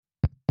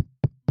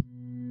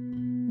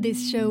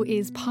This show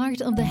is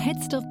part of the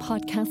Head Stuff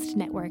Podcast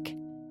Network.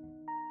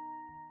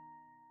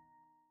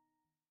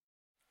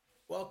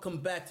 Welcome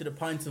back to the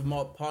Pints of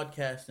Malt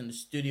podcast. In the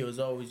studio, as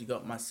always, you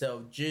got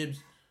myself,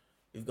 Jibs.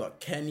 We've got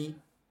Kenny.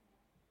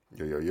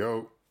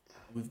 Yo.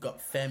 We've got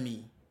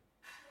Femi.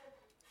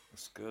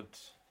 That's good.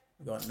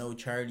 We got no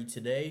Charlie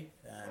today,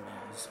 and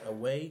he's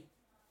away.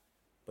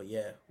 But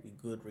yeah, we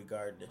good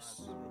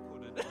regardless.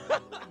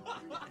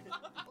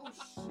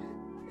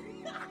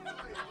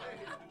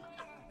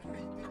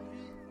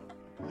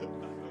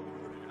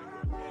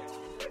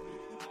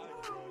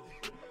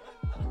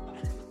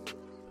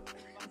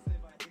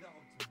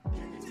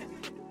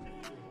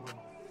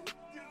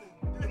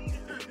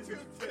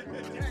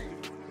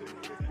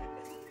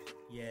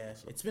 Yeah,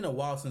 it's been a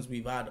while since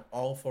we've had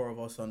all four of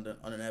us on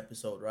an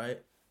episode, right?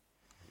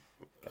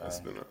 It's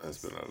been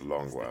a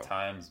long while.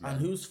 Times, man.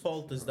 And whose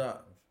fault is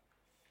that?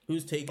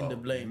 Who's taking the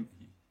blame?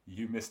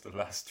 You missed the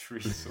last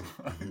three, so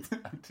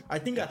I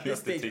think at this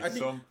stage,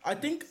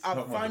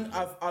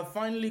 I've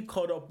finally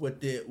caught up with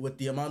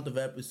the amount of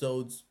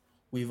episodes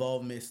we've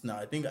all missed now.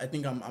 I think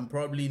I'm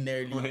probably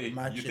nearly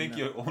matching. You think now.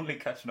 You're only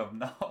catching up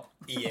now?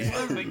 Yeah.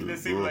 You're making it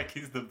seem like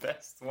he's the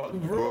best one.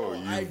 Bro,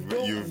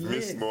 you've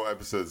missed more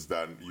episodes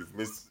than you've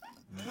missed.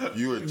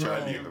 You and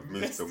Charlie have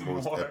missed the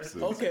most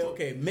episodes.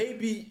 Okay.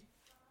 Maybe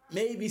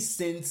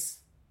since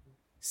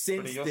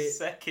but you're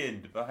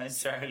second behind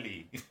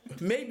Charlie.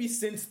 Maybe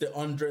since the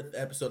 100th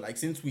episode, like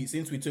since we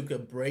took a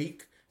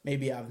break,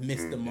 maybe I've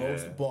missed the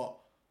most.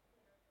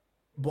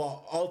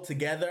 But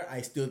altogether,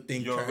 I still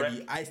think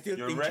Charlie.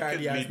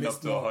 Charlie has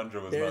missed more. Up to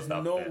 100 was There's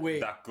not no way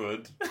that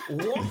good.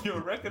 What?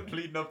 Your record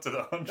leading up to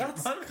the 100.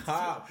 That's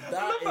cap. I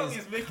That love how is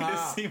he's making cap.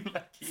 it seem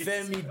like he's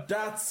Femi,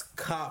 that's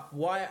cap.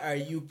 Why are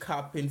you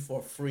capping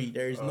for free?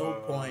 There is no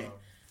point.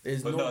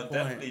 There's no point.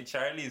 Definitely,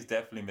 Charlie's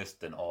definitely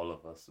missed in all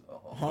of us.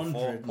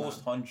 100,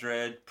 post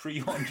 100, pre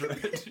 100,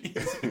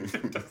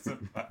 it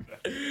doesn't matter.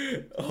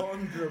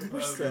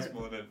 100%.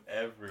 More than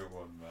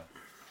everyone, man.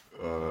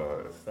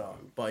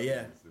 But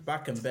yeah,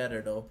 back and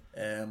better though.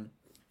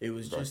 It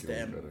was Back just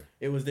and better.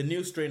 it was the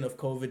new strain of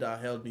COVID that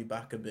held me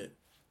back a bit.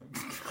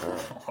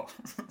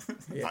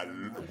 Yeah.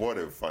 What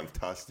a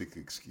fantastic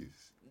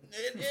excuse.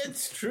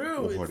 It's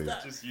true. What It's a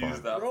that, Just use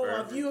that, bro. for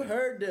Have you everything.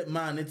 heard it,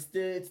 man? It's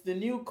the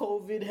new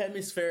COVID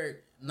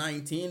hemisphere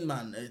 19,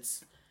 man.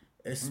 It's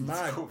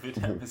mad. COVID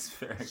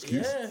hemisphere.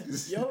 Yeah,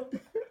 yo.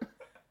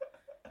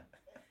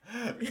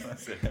 I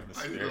said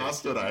hemisphere.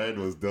 Last one I heard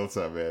was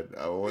Delta, man.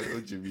 What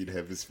do you mean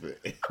hemisphere?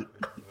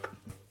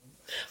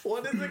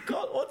 What is it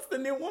called? What's the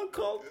new one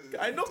called?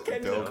 I know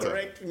Kenny will Delta.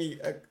 correct me.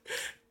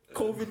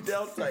 COVID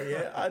Delta,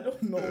 yeah. I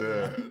don't know.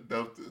 Man.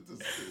 Delta.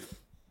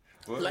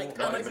 Like,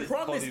 Why and is it I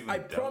called even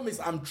Delta? promise,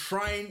 I'm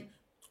trying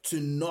to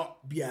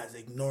not be as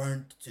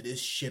ignorant to this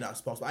shit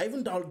as possible. I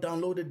even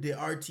downloaded the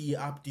RTE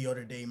app the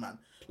other day, man.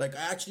 Like,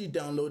 I actually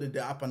downloaded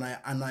the app and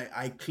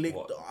I clicked.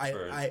 What,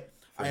 I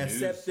for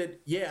accepted,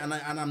 yeah, and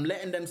I'm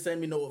letting them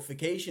send me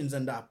notifications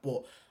and that.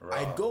 But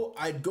Right.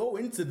 I'd go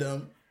into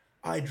them,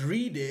 I'd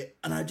read it,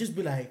 and I'd just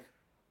be like,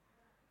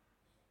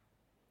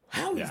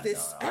 how is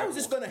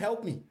this gonna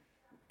help me?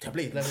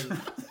 Please, let me.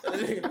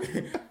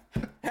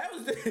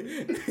 How's this?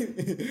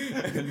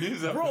 The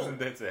news app isn't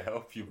there to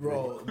help you,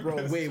 bro.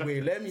 Bro,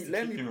 wait. Let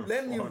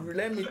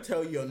me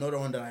tell you another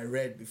one that I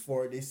read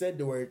before. They said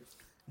they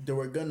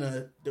were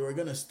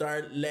gonna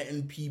start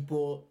letting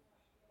people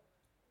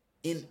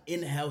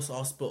in-house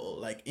hospital,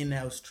 like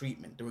in-house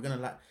treatment. They were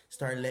gonna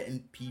start letting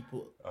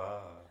people.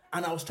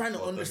 And I was trying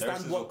to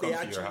understand what they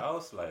actually. To your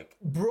house, like.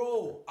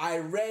 Bro, I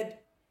read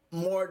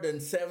more than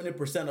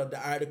 70% of the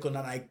article,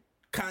 and I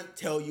can't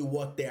tell you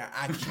what they're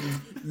actually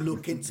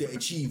looking to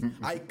achieve.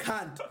 I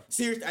can't.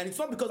 Seriously, and it's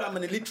not because I'm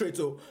an illiterate,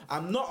 so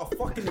I'm not a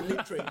fucking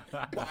illiterate.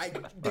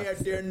 But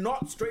they're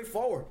not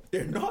straightforward.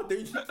 They're not.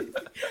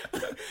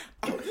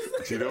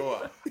 You know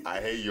what?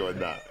 I hate you on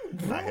that.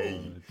 I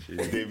hate you.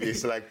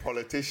 It's like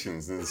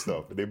politicians and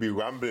stuff. They be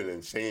rambling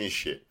and saying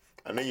shit.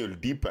 And then you're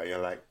deeper and you're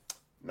like,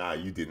 nah,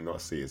 you did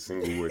not say a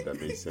single word that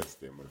made sense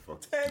there,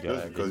 motherfucker.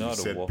 Just because you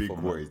said big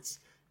words.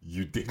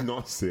 You did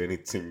not say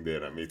anything there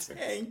that made sense.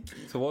 Thank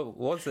you. So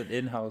what's it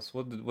in-house?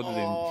 What did they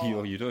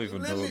you don't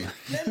even know.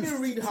 Let me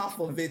read half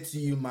of it to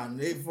you, man.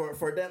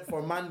 For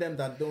them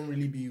that don't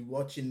really be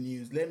watching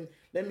news. Let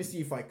me see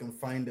if I can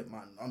find it,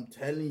 man. I'm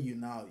telling you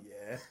now,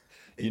 yeah.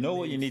 You know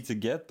what you need to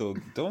get though?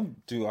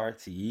 Don't do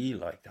RTE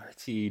like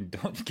RTE.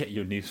 Don't get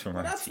your news from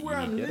RTE. That's where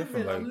I'm Get it living.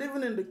 from, like, I'm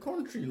living in the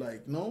country,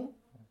 like, no.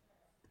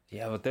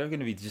 Yeah, but they're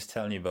gonna be just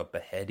telling you about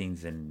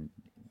beheadings and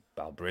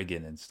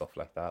Balbriggan and stuff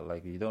like that.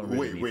 Like, you don't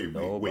really need to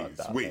know about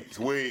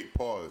that.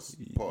 Pause.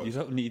 You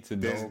don't need to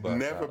know There's about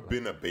never that.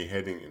 been a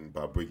beheading in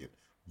Balbriggan.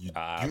 You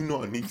do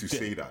not need to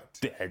say that.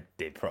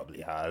 They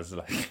probably has.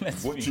 Like,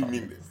 What do you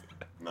mean?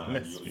 Nah,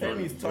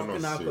 Femi's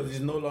talking now because he's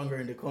no longer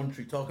in the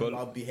country, talking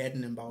about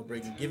beheading and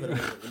Balbriggan. Give it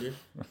away, will you?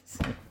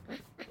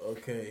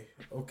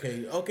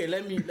 Okay.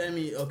 Let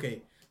me.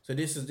 Okay. So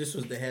this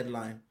was the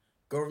headline: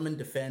 Government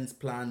defends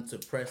plan to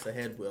press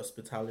ahead with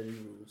hospitality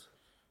rules.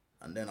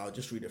 And then I'll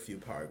just read a few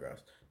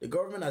paragraphs. The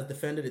government has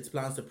defended its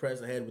plans to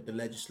press ahead with the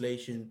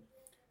legislation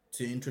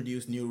to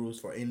introduce new rules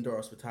for indoor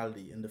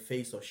hospitality in the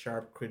face of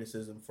sharp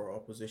criticism for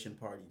opposition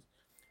parties.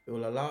 It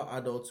will allow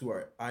adults who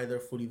are either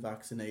fully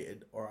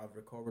vaccinated or have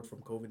recovered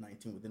from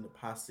COVID-19 within the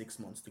past 6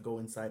 months to go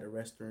inside a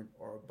restaurant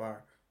or a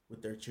bar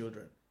with their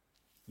children.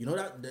 You know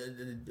that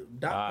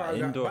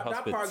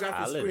that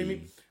paragraph is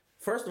screaming.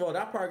 First of all,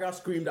 that paragraph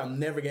screamed, "I'm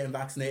never getting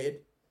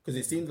vaccinated," because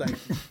it seems like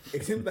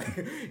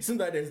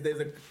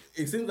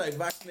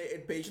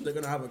vaccinated patients are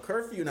gonna have a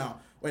curfew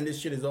now when this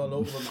shit is all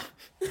over, man.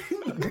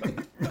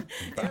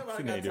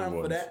 I got time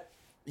for that.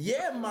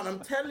 Yeah, man, I'm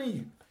telling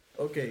you.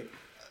 Okay,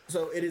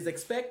 so it is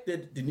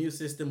expected the new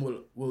system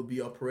will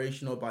be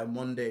operational by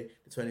Monday,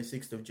 the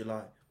 26th of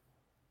July.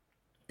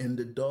 In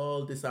the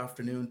Dáil this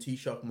afternoon,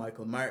 Taoiseach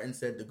Michael Martin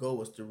said the goal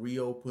was to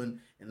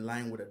reopen in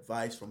line with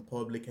advice from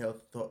public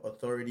health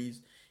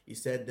authorities. He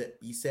said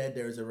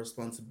there is a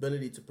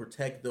responsibility to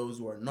protect those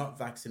who are not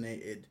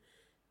vaccinated.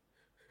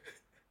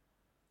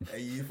 Are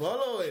you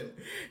following?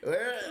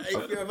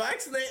 If you're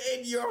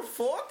vaccinated, you're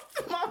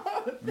fucked,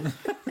 man.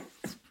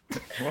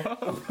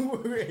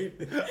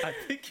 Wait. I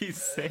think he's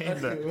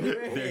saying that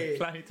they're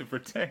planning to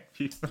protect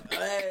people.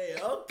 Hey,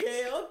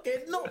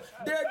 okay. No,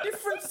 there are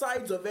different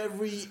sides of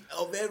every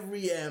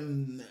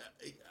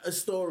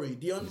story.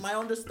 My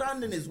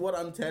understanding is what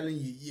I'm telling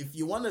you. If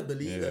you want to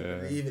believe it,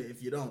 believe it.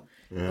 If you don't,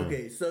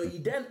 okay. So he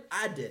then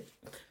added,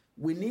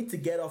 "We need to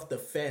get off the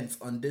fence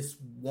on this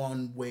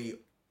one way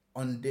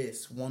or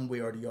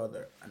the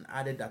other," and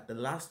added that the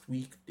last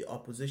week the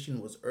opposition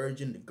was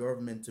urging the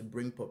government to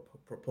bring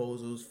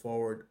proposals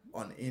forward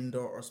on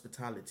indoor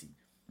hospitality.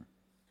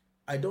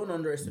 "I don't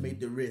underestimate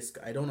the risk.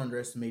 I don't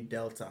underestimate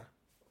Delta,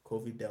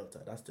 COVID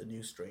Delta. That's the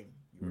new strain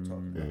you were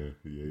talking about."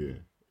 Yeah.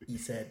 He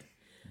said,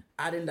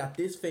 adding that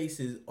this phase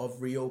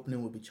of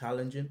reopening will be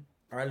challenging.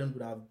 Ireland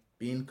would have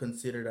been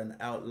considered an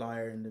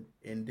outlier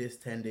in this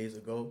 10 days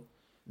ago.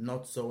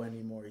 Not so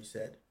anymore, he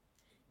said.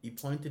 He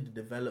pointed to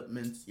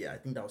developments. Yeah, I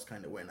think that was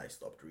kind of when I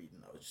stopped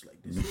reading. I was just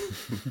like, this.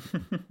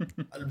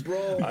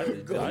 Bro,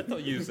 I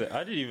thought you said,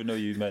 I didn't even know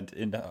you meant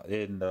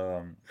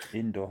indoor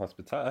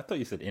hospitality. I thought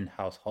you said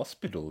in-house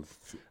hospitals.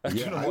 I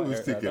was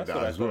thinking that as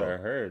well. That's what I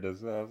heard. I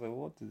was like,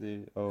 what did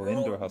they? Oh,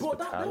 indoor hospitality.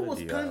 But that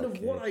was kind of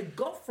what I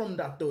got from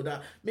that, though.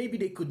 That maybe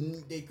they could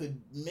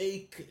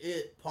make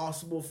it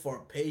possible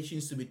for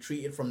patients to be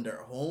treated from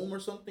their home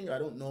or something. I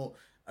don't know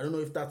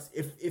if that's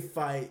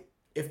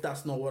if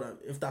that's not what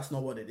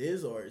it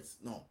is, or it's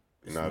no.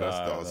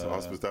 That's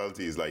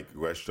hospitality is like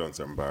restaurants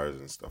and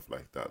bars and stuff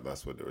like that.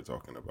 That's what they were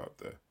talking about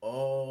there.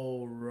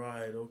 Oh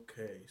right,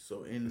 okay.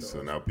 So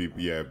now people,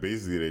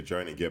 basically they're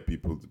trying to get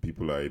people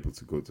are able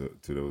to go to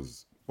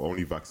those.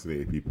 Only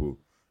vaccinated people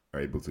are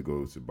able to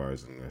go to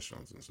bars and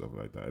restaurants and stuff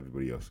like that.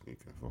 Everybody else can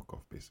fuck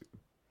off, basically.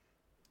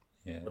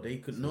 Yeah, but they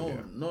could no.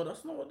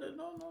 That's not what they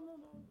no.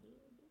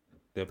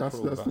 That's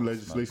the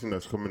legislation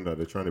that's coming that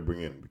they're trying to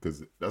bring in,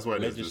 because that's why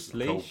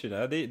legislation.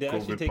 Are they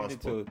actually taking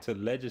it to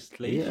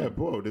legislation? Yeah,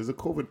 bro. There's a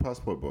COVID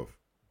passport, bro.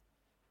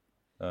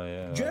 Oh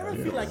yeah. Do you ever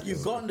feel like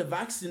you've gotten the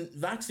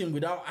vaccine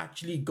without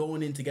actually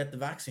going in to get the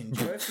vaccine?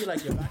 Do you ever feel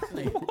like you're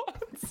vaccinated?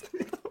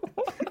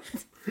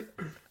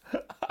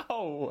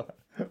 How?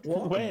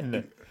 What?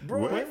 When?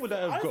 Bro, when would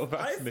I have got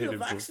vaccinated? I feel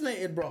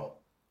vaccinated, bro.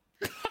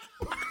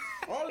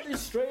 All these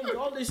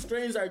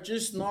strains are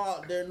just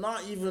not. They're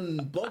not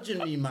even budging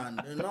me, man.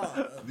 They're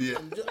not. Yeah.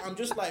 I'm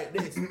just like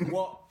this.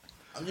 What?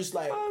 I'm just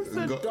like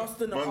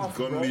dusting it off,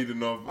 bro.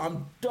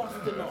 I'm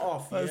dusting it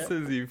off. That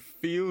says he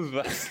feels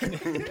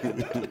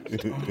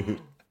vaccinated.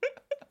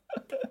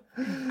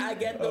 I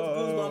get those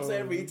goosebumps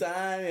every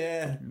time.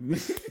 Yeah.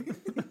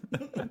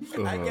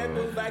 I get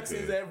those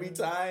vaccines every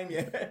time.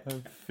 Yeah. I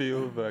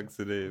feel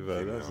vaccinated,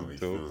 man. That's a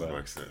dope.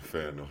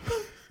 Fair enough.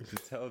 You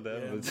should tell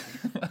them.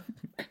 Yeah.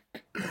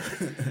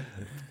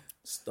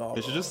 Stop.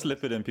 They should just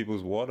slip it in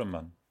people's water,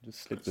 man.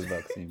 Just slip the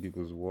vaccine in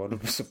people's water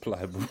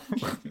supply, bro.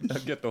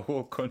 I'd get the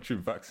whole country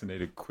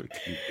vaccinated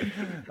quickly.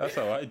 That's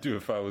how I do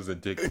if I was a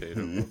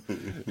dictator, bro.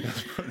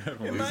 Just put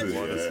everyone's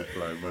water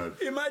supply, man.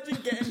 Imagine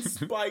getting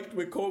spiked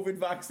with COVID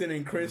vaccine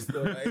in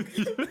Crystal. Like.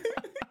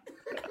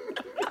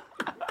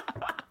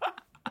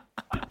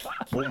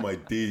 Oh my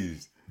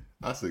days.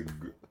 That's a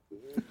good...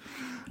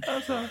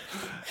 That's how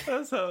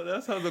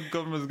the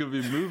government's gonna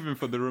be moving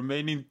for the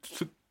remaining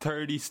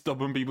 30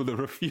 stubborn people that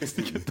refuse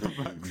to get the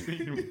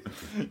vaccine.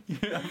 You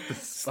have to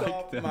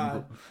stop them,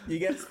 man. You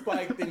get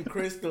spiked in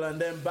Crystal, and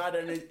then bad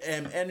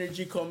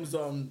energy comes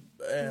on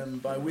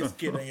by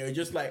whiskey, and you're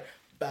just like,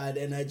 bad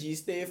energy,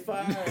 stay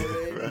far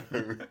away.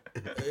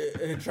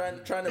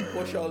 Trying to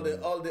push all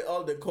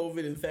the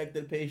COVID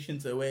infected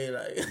patients away,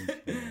 like.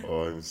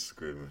 Oh, I'm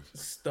screaming.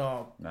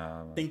 Stop.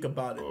 Nah, man. Think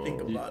about it. Think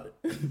about it.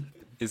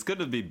 It's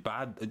gonna be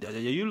bad. Do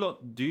you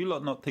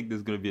lot not think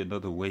there's gonna be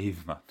another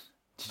wave, man?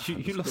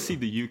 Did you lot see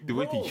the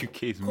way the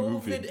UK is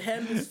moving? COVID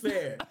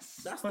hemisphere.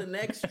 That's the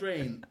next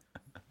strain.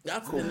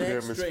 That's COVID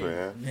the next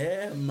strain.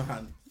 Yeah,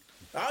 man.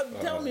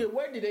 Tell me,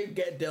 where did they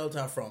get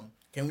Delta from?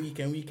 Can we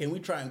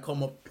try and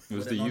come up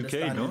with an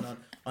understanding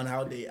on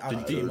how they...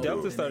 Did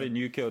Delta start in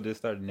UK or they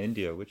started in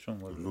India? Which one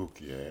was it?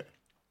 Look, yeah.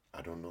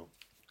 I don't know.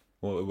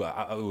 Well,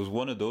 it was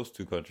one of those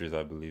two countries,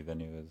 I believe.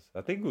 Anyways,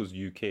 I think it was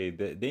UK.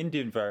 The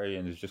Indian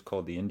variant is just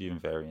called the Indian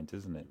variant,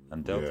 isn't it?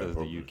 And Delta is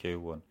probably. the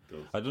UK one.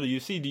 I don't know. You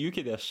see, the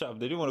UK, they're sharp.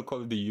 They didn't want to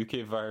call it the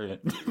UK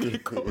variant. They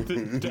called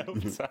it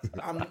Delta.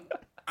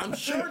 I'm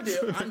sure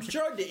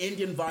the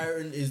Indian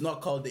variant is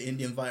not called the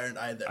Indian variant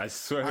either. I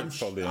swear it's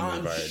called the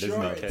Indian variant, sure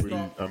isn't it, it's Kenny?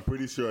 not. I'm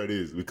pretty sure it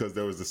is because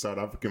there was the South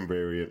African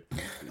variant.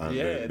 And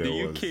Yeah, then there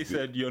the was UK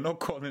said you're not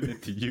calling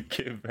it the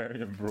UK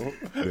variant, bro.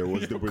 there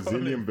was the You're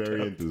Brazilian calling it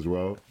variant as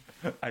well.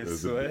 I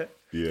There's swear.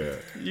 Yeah,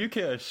 UK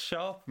are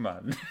sharp,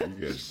 man. you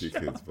guys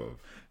dickheads, bro.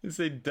 You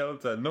say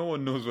Delta, no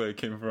one knows where it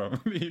came from.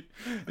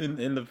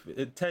 in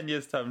 10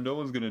 years' time, no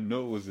one's gonna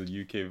know it was a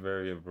UK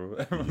variant, bro.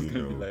 Everyone's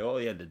gonna be like, "Oh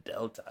yeah, the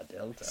Delta."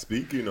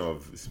 Speaking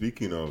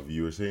of,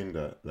 you were saying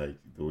that like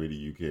the way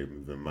the UK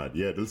moving mad.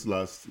 Yeah, this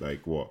last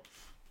like what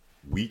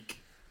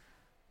week,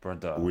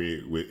 Brother. where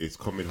it's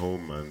coming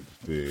home and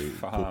the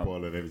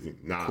football and everything.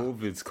 Nah,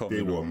 COVID's coming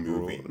they were home, bro.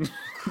 moving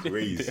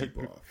crazy,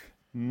 bro.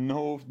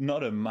 No,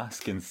 not a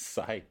mask in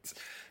sight.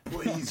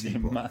 Crazy, Not a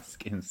bro.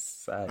 mask in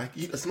sight. Like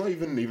it's not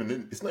even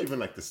it's not even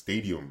like the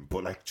stadium,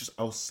 but like just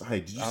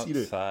outside. Did you see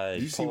the? Outside,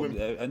 Did you see when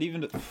and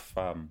even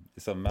fam,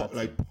 it's a mad.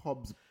 like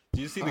pubs?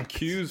 Do you see the packed?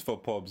 queues for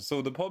pubs?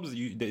 So the pubs,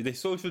 they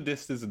social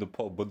distance in the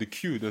pub, but the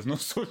queue, there's no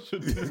social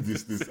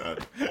distance. this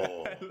at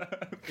all.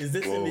 Is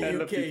this Whoa. in Hella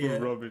the UK? people Yeah?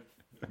 rub it.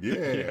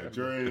 Yeah,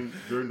 during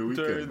the weekend.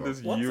 During bro.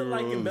 this What's it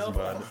like in Euros,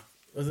 Belfast? man.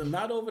 Was it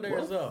mad over there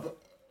as well?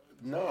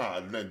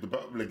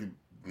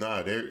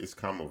 Nah, there it's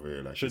calm over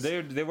here. Like So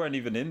it's- they weren't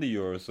even in the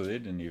Euros, so they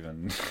didn't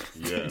even.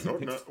 yeah,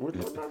 not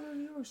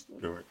really yours.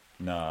 They weren't.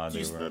 Nah, they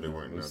you- weren't. No, they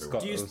weren't. It was No, they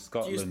weren't. Do you,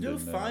 Scotland do you still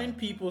and, find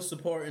people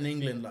supporting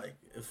England like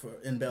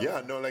in Belfast?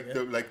 Yeah, no,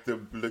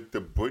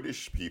 the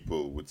British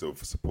people would have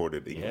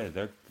supported England.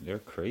 Yeah, they're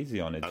crazy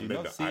on it. Do And you then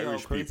not the see how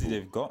Irish crazy people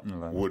they've gotten?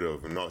 Like, would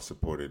have not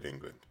supported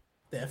England.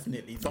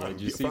 Definitely Fam, not.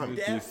 do you see, fam, do you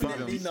see them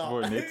Definitely not.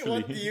 support in Italy?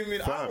 What do you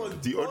mean? I Fam, was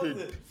the other-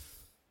 buzzing.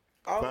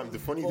 Fam, the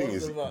funny thing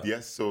is,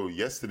 yes. So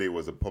yesterday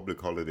was a public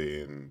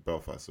holiday in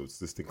Belfast. So it's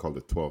this thing called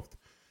the 12th,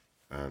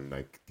 and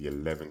like the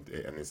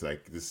 11th, and it's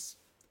like this.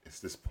 It's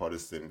this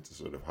Protestant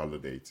sort of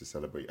holiday to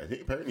celebrate. I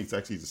think apparently it's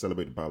actually to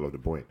celebrate the Battle of the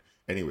Boyne.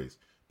 Anyways,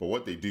 but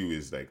what they do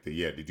is like they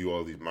do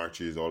all these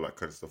marches, all that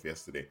kind of stuff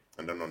yesterday,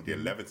 and then on the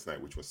 11th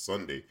night, which was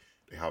Sunday,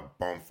 they have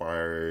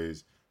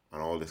bonfires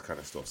and all this kind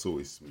of stuff.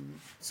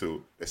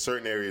 So there's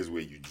certain areas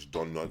where you just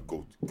do not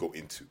go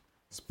into,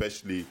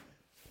 especially.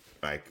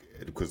 Like,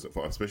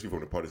 especially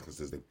from the Protestants,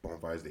 there's like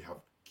bonfires. They have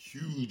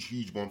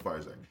huge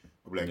bonfires.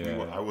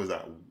 I was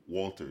at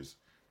Walters.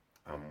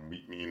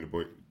 Me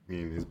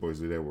and his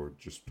boys were there. Were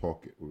just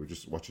talking. We were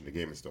just watching the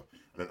game and stuff.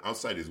 And then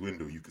outside his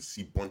window, you could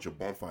see a bunch of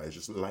bonfires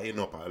just lighting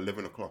up at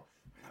 11 o'clock.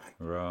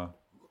 Raw.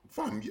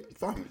 Fam.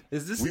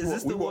 Is this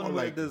the were one all,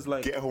 where there's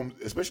like? get home?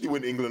 Especially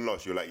when England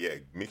lost, you're like, yeah,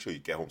 make sure you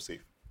get home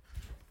safe.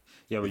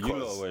 Yeah, but you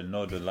because- lot were in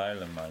Northern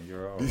Ireland, man.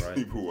 You're all These right.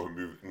 people were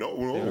moving.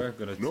 weren't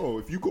gonna No.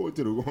 If you go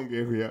into the wrong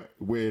area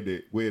where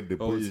the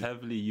Oh, British, it's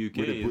heavily UK,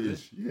 where the is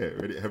British, yeah,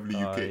 where the heavily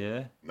UK.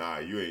 yeah? Nah,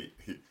 you ain't.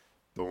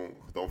 Don't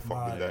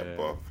fuck with that, yeah.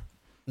 buff.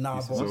 Nah,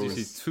 it? but Once you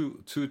it's- see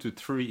two to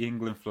three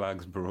England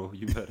flags, bro,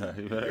 you better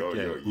Yo,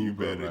 get yo, an you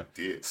Uber, better man.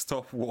 dip.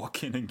 Stop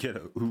walking and get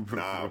an Uber.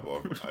 Nah,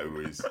 bro.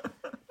 buff.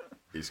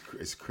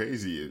 It's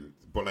crazy,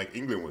 but like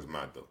England was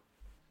mad though.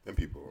 Them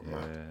people were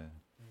mad. Yeah.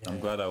 I'm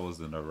glad I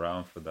wasn't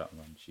around for that,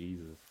 man.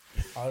 Jesus.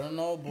 I don't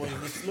know, boys.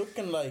 It's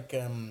looking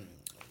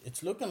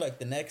like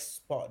the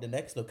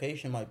next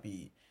location might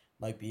be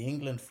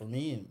England for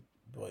me,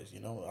 boys.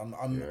 You know,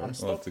 I'm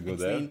stuck to go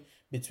there?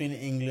 between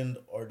England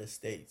or the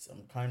States.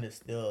 I'm kind of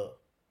still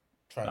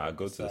trying. Nah, to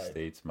go to the decide.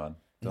 States, man.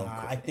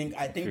 Nah, I think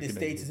the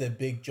States is a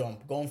big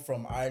jump. Going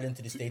from Ireland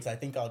to the States, I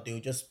think they'll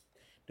just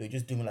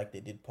do me like they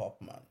did Pop,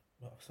 man.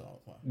 So,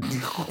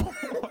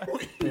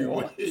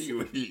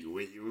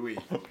 Wait.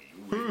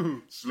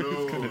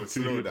 Slow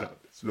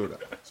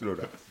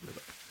down.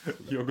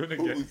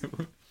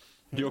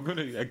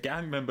 A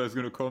gang member is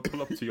gonna come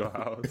pull up to your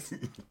house,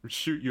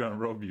 shoot you and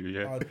rob you,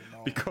 yeah, Oh,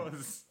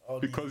 no.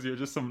 because you're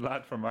just some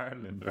lad from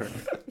Ireland, or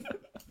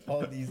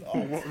all these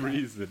for what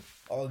reason?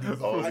 all these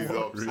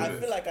options. I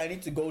feel like I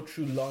need to go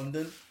through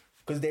London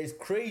because there's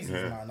crazies,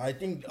 man. I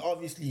think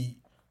obviously,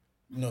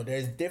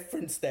 there's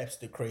different steps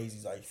to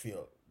crazies. I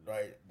feel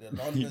right.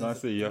 You might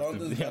say you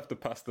have to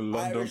pass the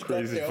London Irish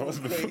crazy got their own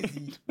first.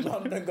 crazy.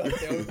 London got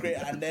their own crazy,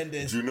 and then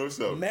there's Do you know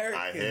something?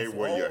 Americans. I hear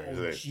what you're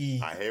saying.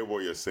 Gee. I hear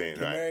what you're saying,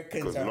 The right?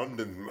 Americans Because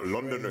are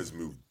Londoners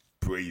move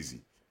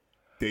crazy.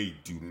 They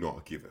do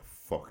not give a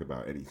fuck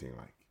about anything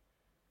like.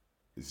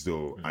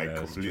 So I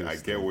it's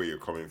get true. where you're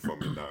coming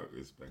from in that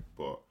respect,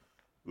 but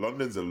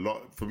London's a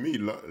lot for me.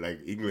 Like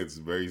England's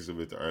very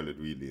similar to Ireland,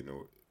 really.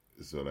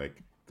 So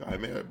like, I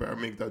better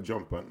make that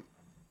jump, man.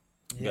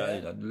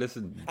 Yeah,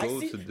 listen, I go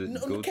see. to the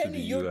No, go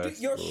Kenny, to the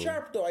US. you're bro.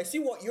 sharp though. I see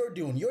what you're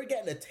doing. You're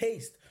getting a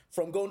taste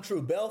from going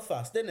through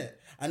Belfast, isn't it?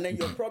 And then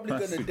you're probably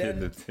That's gonna getting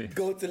then a taste.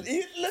 go to.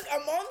 Look,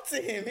 I'm on to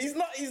him.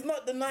 He's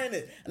not denying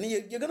it. And then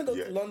you're gonna go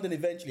Yeah. to London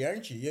eventually,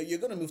 aren't you? You're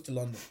gonna move to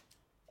London.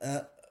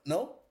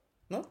 No.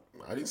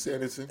 I didn't say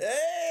anything.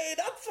 Hey,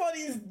 that's what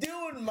he's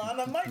doing, man.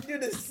 I might do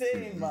the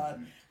same,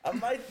 man. I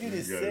might do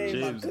the same,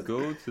 man. James,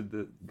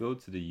 go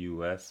to the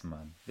US,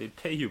 man. They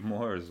pay you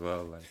more as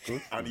well. Like, go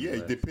to And the yeah,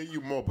 US. they pay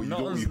you more, but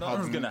Nothing's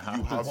gonna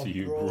happen to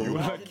you, bro. bro.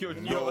 Like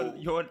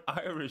you're an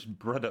Irish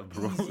brother,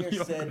 bro.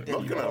 Easier said than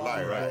Not gonna done,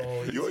 lie, right?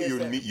 bro. You're Easier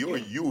said-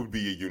 unique. You would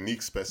be a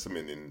unique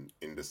specimen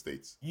in the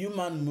States. You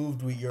man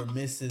moved with your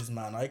missus,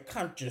 man. I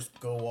can't just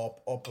go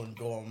up and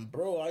go on,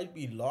 bro. I'd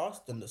be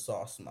lost in the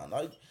sauce, man.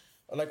 I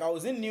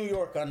was in New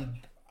York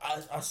and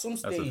at some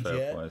That's a stage, fair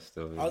yeah. point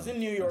still, I was in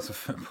New York That's a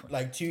fair point.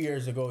 like 2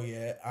 years ago,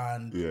 yeah,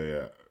 and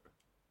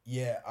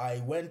Yeah. I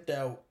went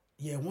out.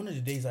 Yeah, one of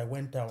the days I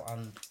went out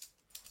and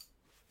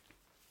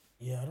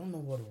I don't know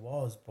what it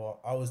was,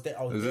 but I was there.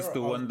 Is this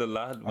the one, the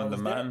lad, when the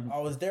man? I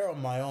was there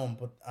on my own,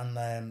 but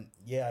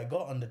I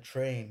got on the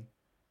train,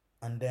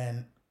 and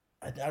then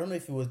I don't know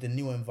if it was the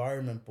new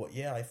environment, but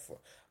yeah,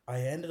 I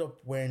ended up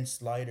wearing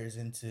sliders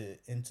into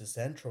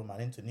Central,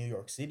 man, into New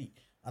York City.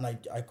 And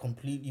I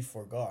completely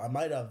forgot. I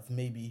might have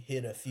maybe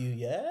hit a few,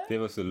 yeah? They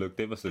must have looked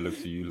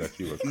to you like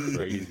you were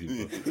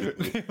crazy, bro.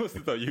 They must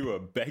have thought you were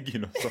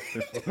begging or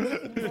something.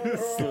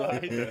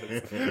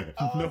 Sliders.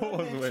 No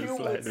one wears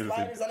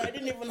sliders. And I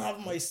didn't even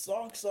have my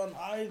socks on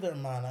either,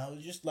 man. I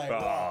was just like,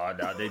 Oh,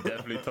 no, they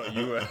definitely thought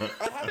you were.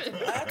 I had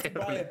to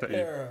buy a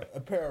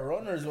pair of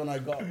runners when I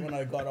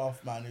got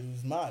off, man. It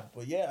was mad.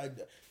 But yeah,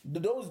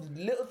 those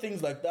little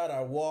things like that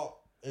are what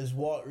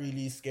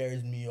really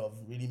scares me of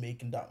really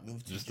making that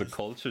move. Just the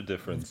culture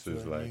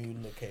differences, like new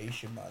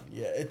location, man.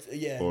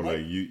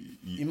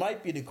 It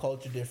might be the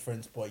culture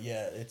difference, but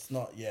yeah, it's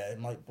not. Yeah, it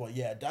might. But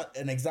yeah, that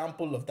an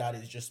example of that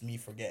is just me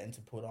forgetting to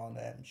put on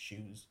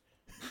shoes.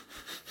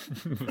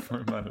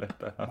 before man left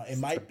the house. It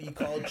might be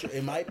culture.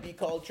 It might be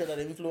culture that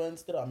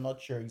influenced it. I'm not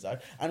sure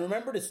exactly. And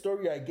remember the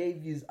story I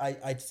gave you?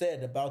 I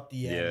said about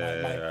the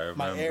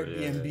my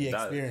Airbnb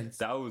experience.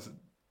 That was.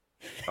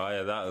 Oh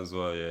yeah, that as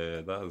well.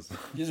 Yeah, that was.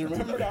 Just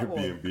remember that one.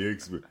 Airbnb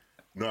experience.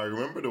 No, I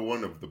remember the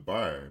one of the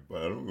bar, but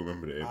I don't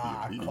remember the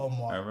Airbnb. Come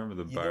on. I remember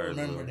the you bar. Don't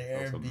remember the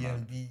That's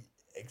Airbnb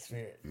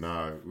experience.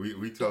 Nah,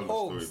 we tell the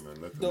story,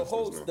 man.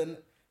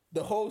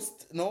 The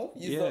host. No,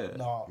 you thought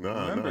no. No,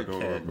 I don't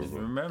remember. Bro.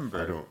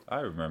 Remember? I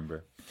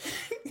remember.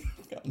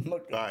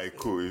 Alright,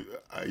 cool.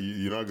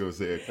 You're not gonna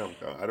say it. Come.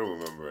 I don't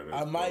remember.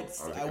 I might.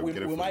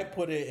 We might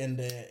put it in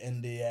the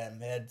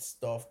head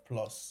stuff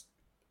plus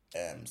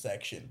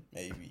section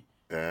maybe.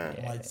 Yeah.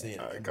 I might say it.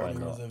 Right, But it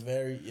was a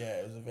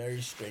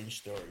very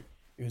strange story.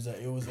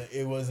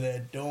 It was a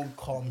don't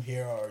come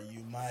here or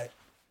you might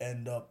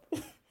end up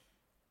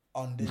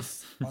on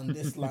this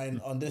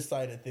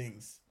side of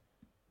things.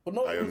 But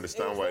no, I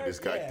understand why this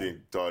guy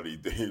thought he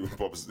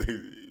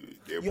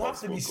you have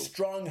to be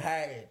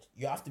strong-hearted.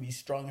 You have to be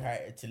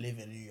strong-hearted to live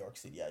in New York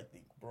City, I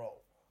think, bro.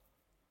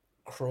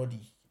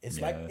 Cruddy. It's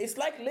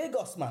like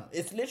Lagos, man.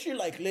 It's literally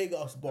like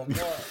Lagos, but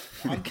more.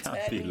 I'm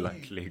Can't be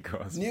like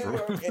Lagos. New bro.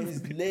 York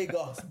is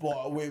Lagos,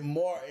 but with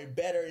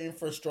better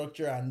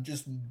infrastructure and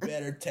just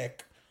better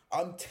tech.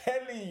 I'm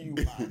telling you,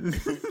 man.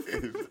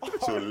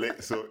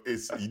 so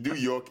it's New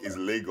York is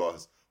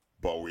Lagos,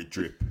 but with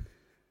drip.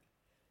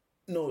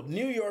 No,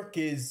 New York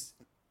is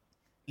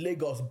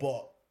Lagos,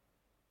 but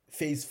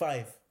phase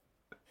 5.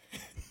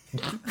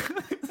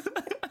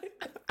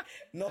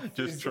 Not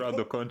Just throughout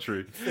the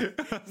country.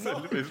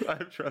 not phase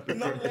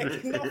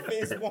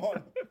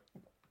 1.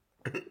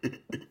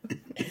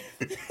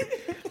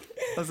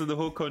 I said the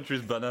whole country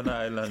is Banana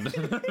Island.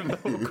 The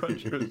whole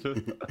country is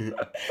just...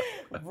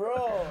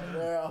 Bro,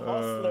 there are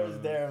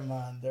hustlers there,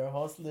 man. There are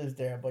hustlers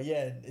there. But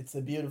yeah, it's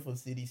a beautiful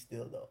city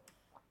still, though.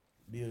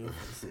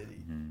 Beautiful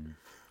city.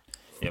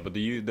 Yeah, but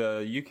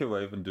the UK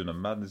were even doing a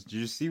madness. Did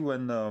you see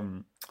when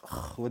the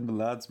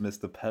lads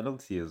missed the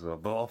penalty as well?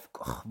 But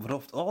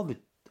of all the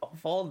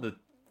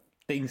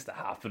things that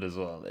happened as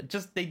well,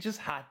 they just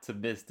had to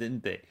miss,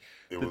 didn't they?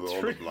 It was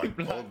all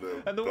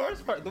the and the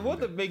worst part, the one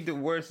that made it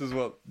worse as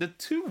well, the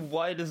two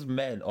whitest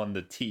men on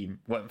the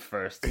team went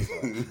first as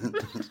well.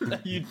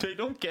 They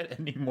don't get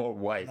any more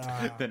white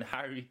than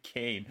Harry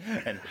Kane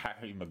and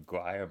Harry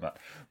Maguire, man.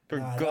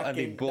 And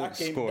they both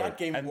scored.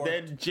 And worked.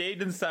 Then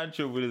Jadon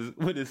Sancho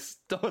with his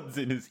studs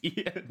in his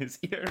ears.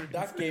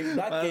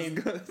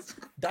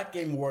 That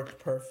game worked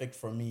perfect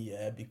for me,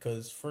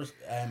 because first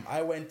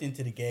I went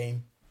into the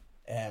game,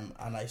 and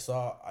I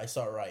saw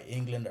right,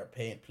 England are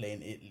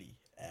playing Italy.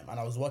 And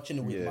I was watching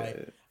it with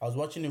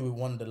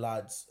one of the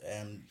lads,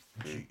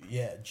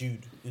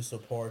 Jude, who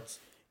supports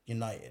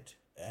United.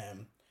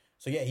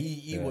 So yeah,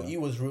 he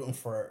was rooting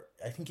for.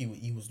 I think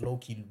he was low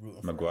key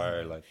rooting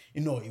Maguire, for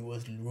England. He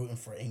was rooting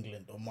for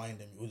England. Don't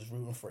mind him. He was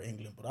rooting for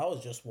England. But I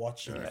was just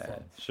watching it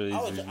from.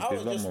 I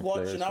was just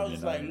watching. I was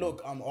just like,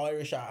 look, I'm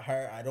Irish at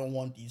heart. I don't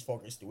want these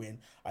fuckers to win.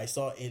 I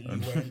saw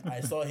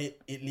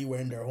Italy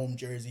wearing their home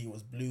jersey. It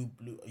was blue.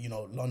 You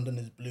know, London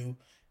is blue.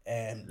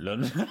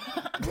 London.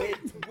 Wait.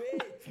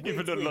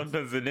 Even though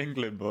London's in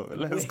England, but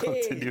let's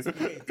continue.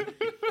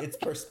 It's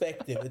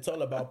perspective. It's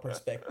all about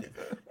perspective.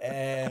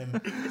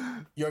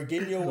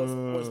 Jorginho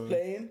was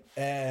playing.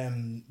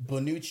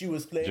 Bonucci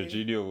was playing.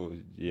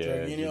 Jorginho,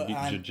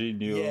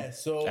 Jorginho. Yeah,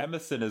 so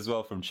Emerson as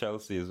well from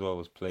Chelsea as well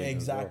was playing.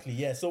 Exactly,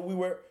 yeah. So we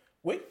were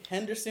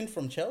Henderson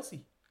from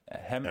Chelsea.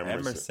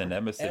 Emerson,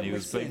 he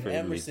was playing for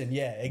Emerson, Italy.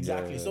 yeah,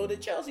 exactly. Yeah. So the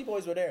Chelsea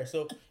boys were there.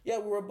 So yeah,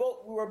 we were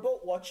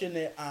both watching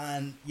it,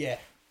 and yeah,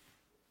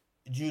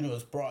 Jude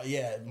was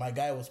my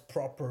guy was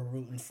proper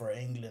rooting for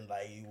England.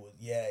 Like he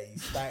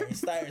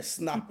started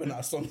snapping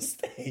at some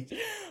stage.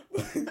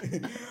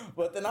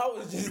 But then I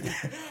was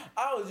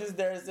just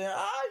there saying,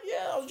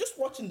 I was just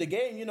watching the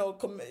game,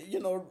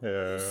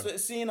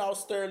 seeing how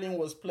Sterling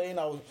was playing.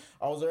 I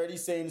was already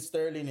saying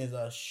Sterling is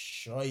a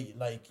shite.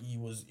 Like he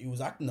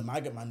was acting the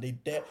maggot man.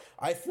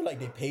 I feel like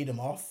they paid him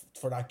off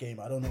for that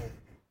game. I don't know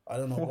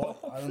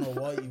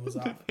what he was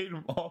at. They paid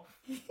him off.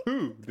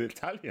 Who? The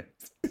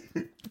Italians.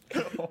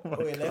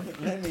 Wait,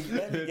 let me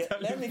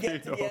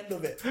get to the end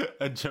of it.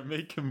 A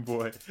Jamaican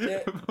boy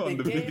on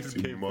the biggest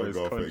game for his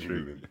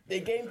country. The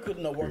game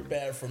couldn't have worked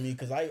better for me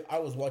because I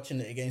was watching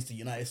it against a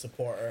United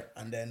supporter,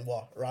 and then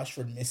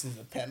Rashford misses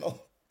a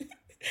penalty.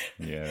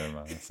 Yeah,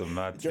 man, it's a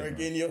mad thing.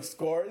 Jorginho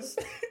scores.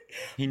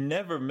 He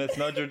never missed.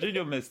 No,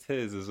 Jorginho missed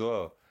his as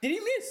well. Did he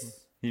miss?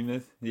 He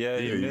missed. Yeah,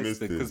 he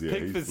missed it because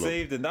Pickford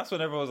saved it. And that's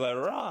when everyone was like,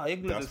 "Rah,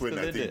 England is still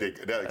in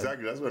it."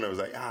 That's when I was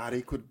like,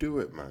 they could do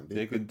it, man.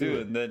 They could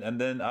do it.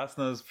 And then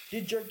Arsenal's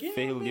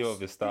failure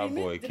of his star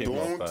boy came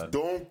up.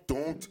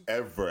 Don't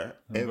ever.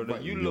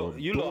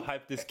 You lot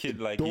hype this kid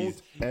like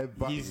he's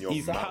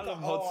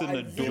Callum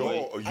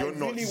Hudson-Odoi. You're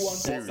not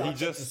serious. He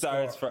just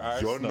starts for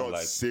Arsenal. You're not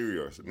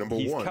serious. Number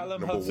one, he's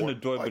Callum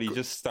Hudson-Odoi, but he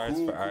just starts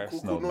for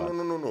Arsenal.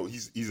 No.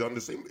 He's on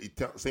the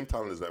same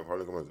talent as that.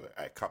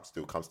 Come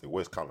still.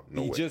 Where's Callum?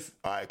 No.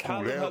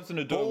 Callum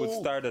Hudson-Odoi would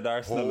start at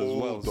Arsenal as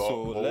well.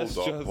 So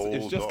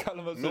it's just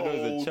Callum Hudson-Odoi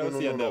is at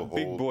Chelsea and they're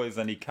big boys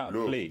and he can't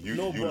play.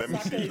 Let me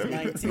see.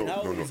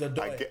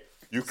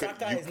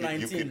 Saka is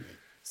 19.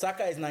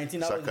 Saka is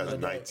 19. Saka is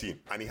 19,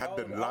 and he had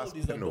the last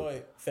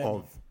penalty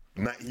of.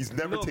 He's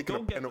never taken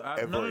a penalty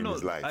ever in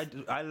his life.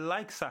 I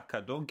like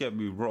Saka. Don't get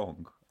me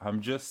wrong.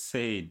 I'm just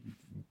saying,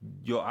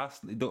 your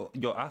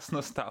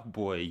Arsenal star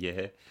boy,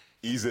 yeah.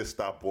 He's a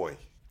star boy.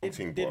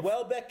 Did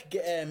Welbeck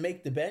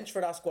make the bench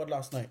for that squad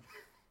last night?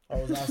 I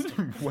was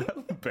asking.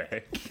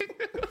 Welbeck?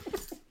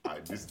 I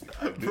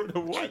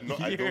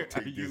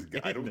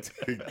don't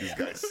take this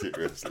guy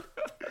seriously.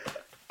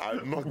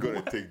 I'm not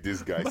going to take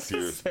this guy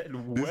seriously.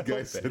 This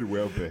guy said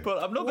Welbeck.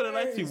 But I'm not going to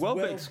lie to you.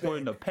 Welbeck's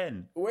scoring a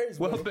pen. Where's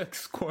Welbeck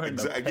scoring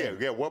a pen?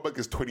 Yeah, Welbeck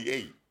is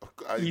 28.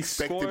 I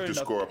expect him to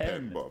score a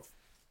pen, bruv.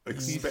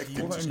 Expect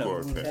him to score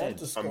a pen.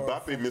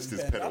 Mbappe missed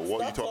his penalty.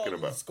 What are you talking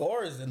about? He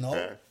scores,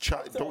 Don't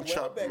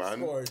chat, man.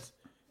 Scores.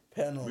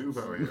 Penalties. Move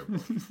over here.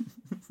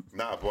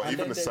 Nah, but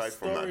even aside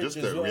from that,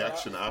 just the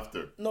reaction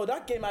after. No,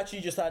 that game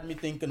actually just had me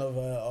thinking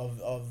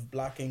of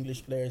black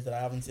English players that I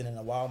haven't seen in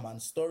a while, man.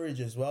 Sturridge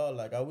as well.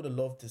 Like, I would have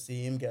loved to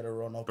see him get a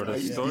run up. But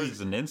Sturridge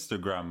is an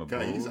Instagrammer, bro.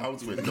 He's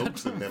out with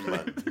notes in them,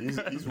 man.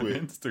 He's with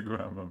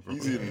Instagrammer, bro.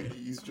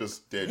 He's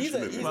just dead. He's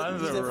a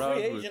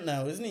free agent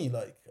now, isn't he?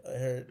 Like, I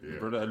heard. Yeah.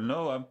 Brother,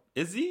 no,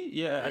 is he?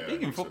 Yeah, I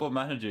think in Football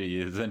Manager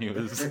he is,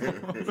 anyways.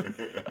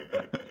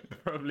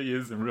 Probably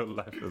is in real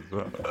life as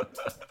well.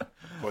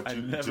 But do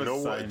you know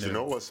what? Do you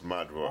know what's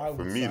mad, bro?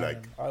 For me,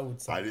 like,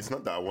 it's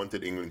not that I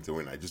wanted England to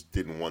win. I just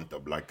didn't want the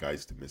black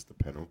guys to miss the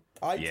penalty.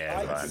 I'd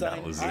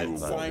sign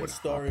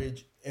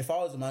Sturridge. If I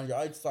was a manager,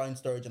 I'd sign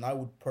Sturridge, and I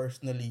would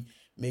personally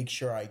make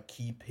sure I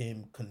keep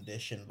him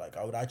conditioned. Like,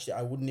 I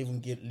wouldn't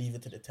even leave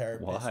it to the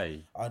therapist.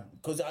 Why?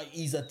 Because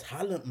he's a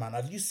talent, man.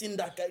 Have you seen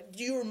that guy?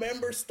 Do you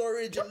remember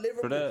Sturridge in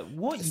Liverpool?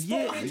 What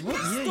year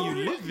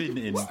you living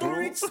in, bro?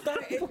 Sturridge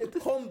started the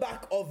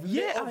comeback of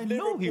Liverpool. I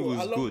know he was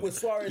along good. With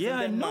Suarez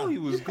I know he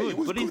was good,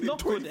 but he's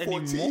not good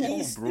anymore,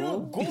 he's bro.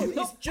 Good.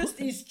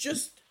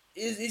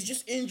 He's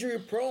just injury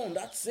prone.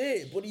 That's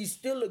it. But he's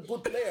still a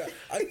good player.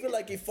 I feel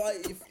like if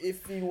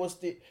he was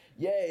to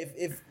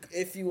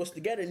if he was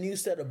to get a new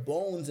set of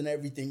bones and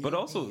everything. But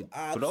also,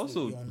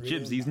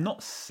 Jibs, he's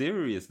not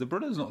serious. The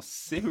brother's not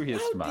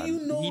serious, man. How do you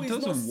know he's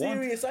not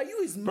serious? Are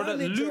you his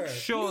manager? Look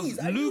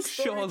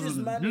Shaw's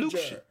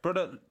manager.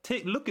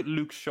 Look at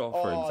Luke Shaw,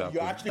 for example.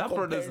 You're actually that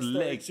brother's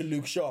leg to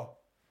Luke Shaw.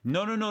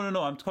 No.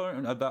 I'm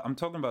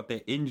talking about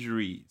their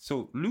injury.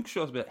 So Luke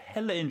Shaw's been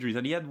hella injuries,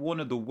 and he had one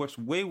of the worst,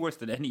 way worse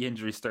than any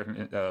injury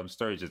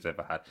Sturridge has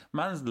ever had.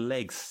 Man's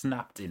leg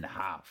snapped in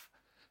half,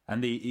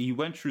 and he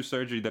went through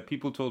surgery that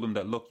people told him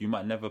that, look, you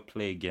might never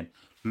play again.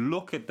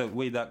 Look at the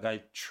way that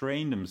guy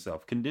trained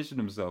himself, conditioned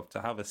himself to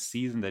have a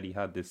season that he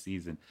had this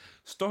season.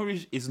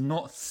 Sturridge is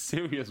not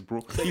serious, bro.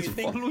 He's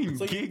following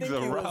gigs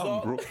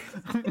around, bro.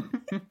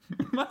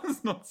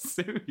 Man's not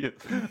serious.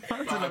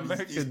 Man's in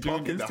America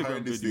doing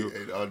Instagram video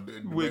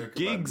with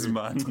gigs,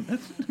 man.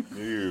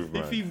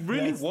 If he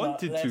really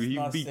wanted to,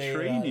 he'd be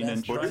training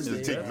and trying. But this is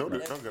the thing. No,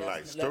 not gonna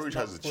lie. Sturridge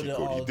has a cheat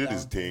code. He did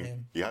his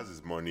thing. He has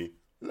his money.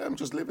 Let him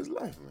just live his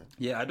life, man.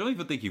 Yeah, I don't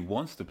even think he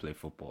wants to play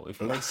football. If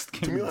to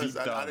be honest,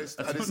 at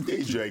this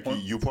stage, like,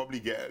 you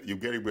probably get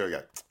it where you're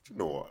like, you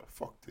know what?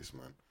 Fuck this,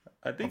 man.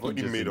 I think I've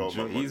he just already made all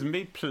my he's money.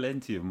 made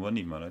plenty of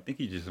money, man. I think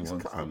he just wants to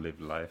calm.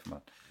 live life,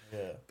 man.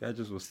 Yeah. Guy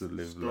just wants to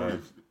live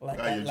Stories. life.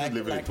 Guy, you're just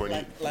living in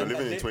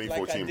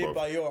 2014,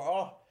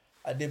 bro.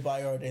 I did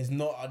Bayor. There's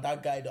no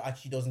that guy that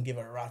actually doesn't give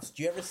a rat's.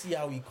 Do you ever see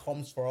how he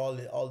comes for all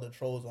the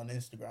trolls on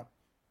Instagram?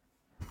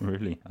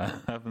 Really? I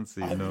haven't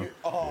seen, no.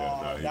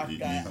 That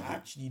guy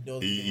actually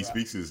does. He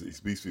speaks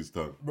his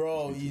tongue.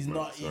 Bro, He speaks he's his not.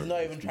 mind. He's Sorry. not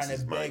He even speaks trying to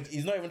his beg. mind.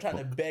 He's not even trying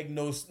to beg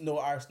no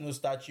Arsenal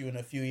statue in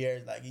a few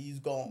years. Like he's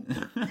gone.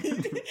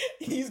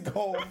 He's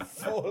going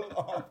full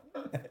on.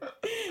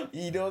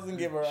 He doesn't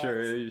give a rat's.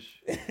 Sure,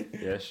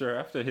 yeah, sure.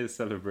 After his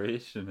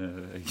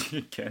celebration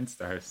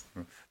against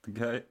Arsenal,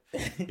 the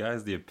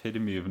guy's the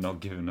epitome of not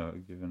giving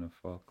a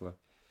fuck. Like,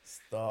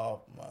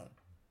 Stop, man.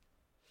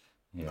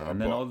 yeah, Nah,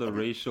 and then but, all the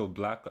racial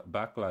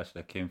backlash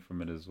that came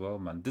from it as well,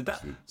 man. Did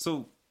that?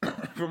 So,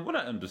 from what I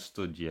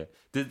understood, yeah,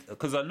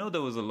 because I know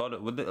there was a lot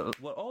of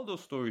were all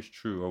those stories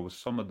true, or was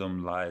some of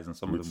them lies and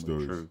some Which of them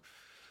stories? were true?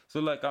 So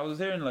like I was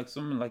hearing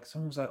someone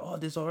was like, oh,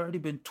 there's already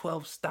been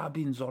 12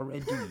 stabbings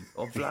already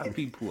of black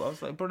people. I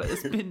was like, brother,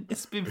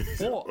 it's been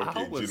 4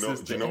 hours since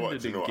the end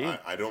of the game.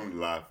 I don't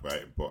laugh,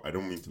 right? But I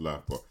don't mean to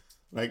laugh, but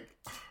like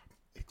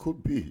it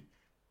could be.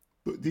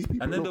 But these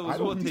people. And then there was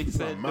one they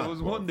said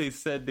one they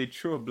said they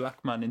threw a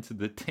black man into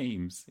the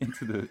Thames,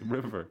 into the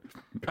river,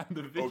 and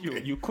the video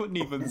you couldn't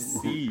even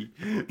see.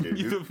 You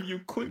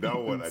couldn't that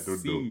even one I don't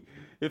see know.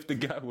 if the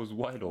guy was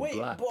white or Wait,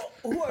 black. but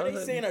who are they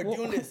like, saying are what?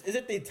 doing this? Is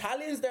it the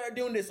Italians that are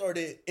doing this or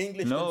the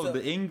English? No, themselves?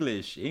 the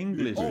English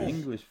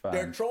fans.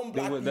 They're throwing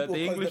black people the because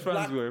English the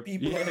black fans were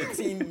people on the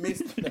team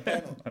missed the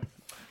penalty.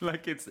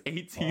 like it's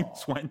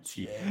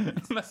 1820.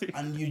 Like,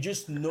 And you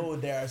just know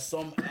there are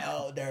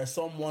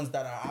some ones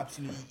that are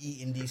absolutely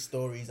eating these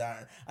stories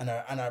and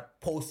are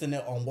posting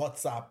it on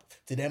WhatsApp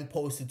to then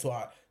post it to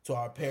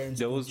our parents.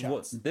 there group was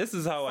chats. this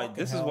is how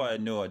this is why I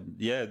know it.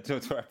 Yeah,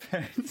 to our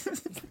parents.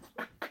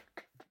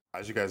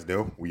 As you guys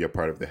know, we are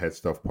part of the Head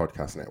Stuff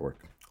Podcast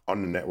Network.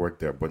 On the network,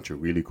 there are a bunch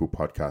of really cool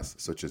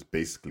podcasts, such as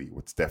Basically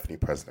with Stephanie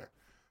Presner,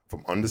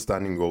 from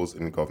understanding roles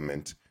in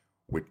government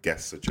with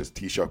guests such as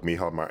Taoiseach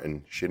Micheál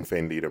Martin, Sinn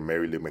Féin leader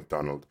Mary Lou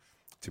McDonald,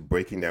 to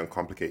breaking down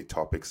complicated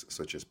topics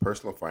such as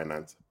personal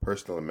finance,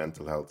 personal and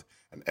mental health,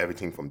 and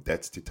everything from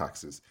debts to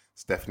taxes.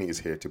 Stephanie is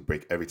here to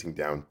break everything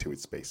down to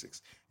its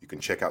basics. You can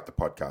check out the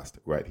podcast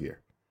right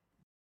here.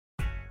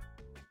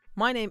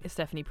 My name is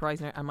Stephanie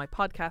Preisner and my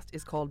podcast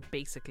is called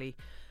Basically.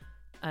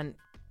 And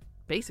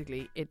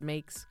basically, it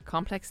makes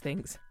complex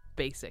things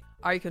basic.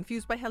 Are you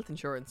confused by health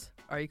insurance?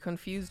 Are you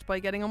confused by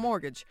getting a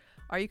mortgage?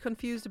 Are you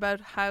confused about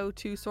how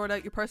to sort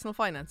out your personal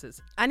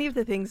finances? Any of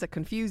the things that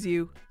confuse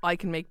you, I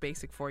can make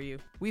basic for you.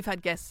 We've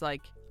had guests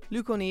like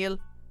Luke O'Neill,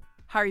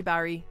 Harry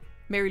Barry,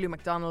 Mary Lou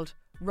McDonald,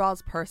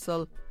 Roz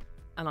Purcell,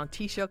 and on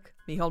Taoiseach,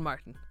 Micheál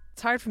Martin.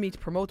 It's hard for me to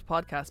promote the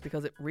podcast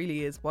because it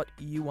really is what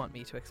you want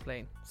me to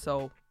explain.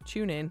 So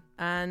tune in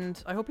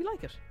and I hope you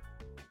like it.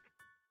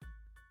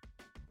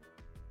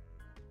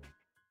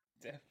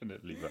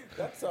 Definitely, bro.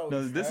 That's how No,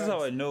 it this is how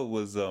starts. I know it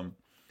was.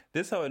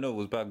 This is how I know it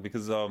was back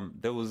because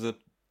there was a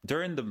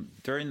during the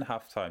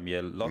halftime.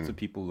 Yeah, lots of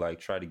people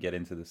tried to get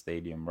into the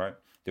stadium. Right,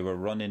 they were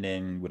running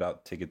in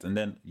without tickets, and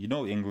then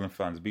England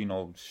fans being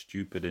all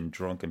stupid and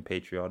drunk and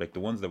patriotic.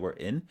 The ones that were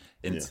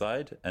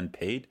inside and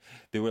paid,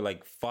 they were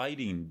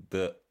fighting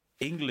the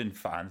England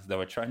fans that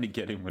were trying to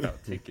get in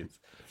without tickets.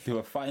 They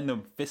were fighting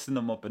them, fisting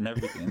them up and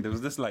everything. And there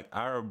was this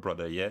Arab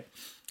brother, yeah,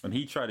 and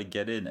he tried to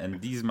get in,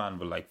 and these men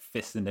were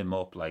fisting him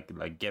up,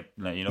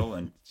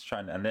 and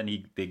trying, and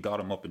then they got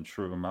him up and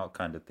threw him out,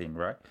 kind of thing,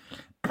 right?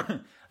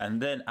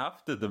 And then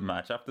after the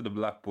match, after the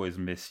Black Boys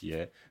miss,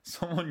 yeah,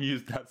 someone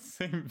used that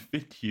same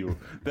video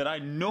that I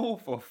know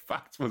for a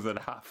fact was at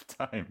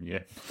halftime, yeah,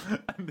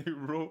 and they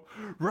wrote,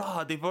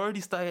 "Rah, they've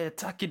already started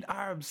attacking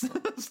Arabs."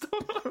 Stuff.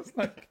 I was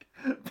like,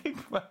 big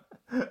man,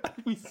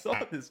 we saw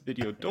this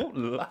video. Don't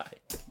lie.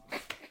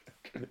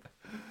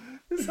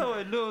 This is how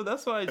I know.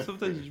 That's why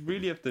sometimes you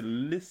really have to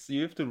listen.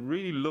 You have to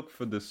really look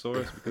for the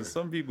source because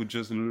some people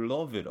just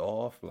love it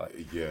off.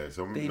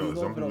 Some They people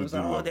love it. I was do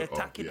like, love they're it off,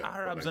 attacking yeah, but,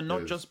 Arabs and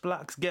not just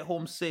blacks. Get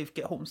home safe.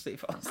 Get home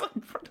safe. I was like,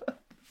 brother,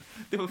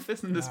 they were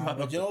fisting this man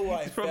But up. you know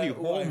what? He's probably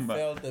home, man.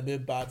 felt a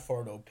bit bad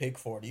for though.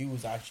 Pickford, he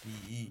was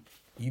actually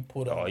he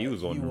put up. Oh, he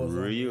was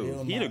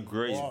unreal. He had a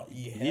great.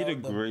 He had a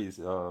great.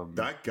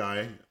 That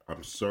guy,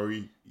 I'm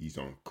sorry, he's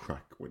on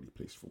crack when he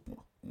plays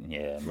football.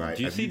 Yeah, man. Right,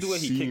 Do you have see you the way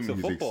he kicks a seen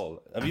his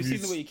football? Have you have seen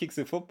you the way he kicks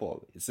a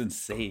football? It's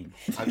insane.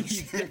 Have you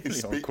He's seen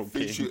his definitely on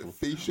cocaine.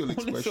 facial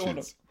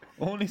expressions?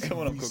 Only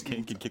someone on Every cocaine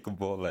single can kick a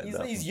ball like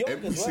that. He's young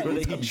Every as well. single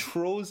Like time. he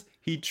throws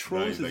he's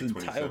his like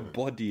entire 27.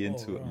 body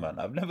into it, man.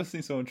 I've never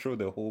seen someone throw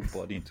their whole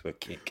body into a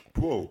kick.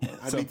 Bro,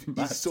 It's and a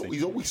mad he's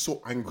thing. always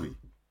so angry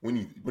when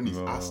he's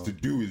asked to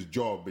do his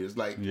job. It's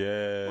like,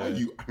 Yeah. why are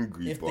you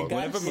angry, If the bro? guy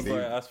Whenever was-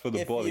 Maguire asks for the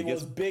if ball, he he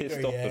gets was bigger,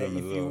 pissed off yeah, at him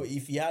as well.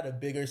 if he had a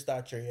bigger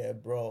stature, yeah,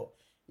 bro,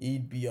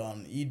 he'd be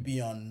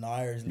on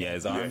Nair's. Yeah,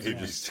 his Yeah, arms it'd are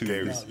be just too.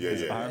 scary. His Yeah,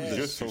 yeah. arms Yeah. are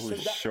Just so so-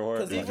 short.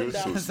 Because like, even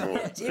just so small.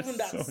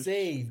 that so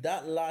save,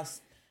 that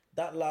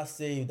that last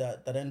save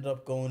that ended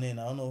up going in.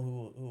 I don't know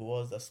who it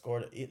was that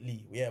scored it.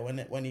 Italy. Yeah, when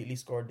Italy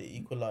scored the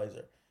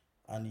equalizer,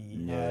 and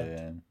he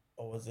had.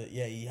 Or was it?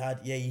 Yeah,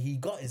 he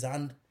got his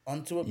hand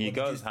onto it. He but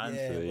got his hand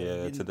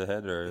to it, to the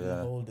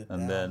header, hold it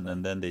and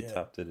down, then they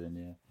tapped it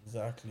in,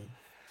 Exactly.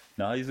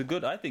 No,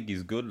 I think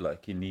he's good.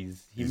 Like, and he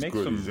makes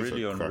good. some He's just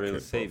really a unreal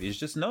crackhead, saves. bro. It's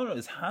just no,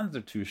 his hands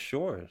are too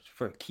short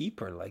for a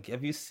keeper. Like,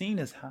 have you seen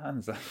his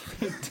hands? Like,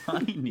 they're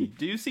tiny.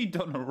 Do you see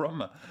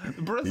Donnarumma?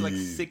 The bro's like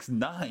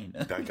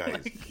 6'9". That guy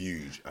is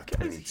huge at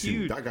 22.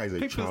 Huge. That guy's a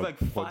Picture's child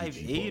like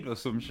prodigy, 5'8" bro. or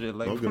some shit.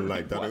 Like, Not gonna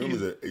lie,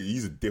 why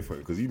he's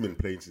different because he's been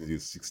playing since he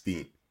was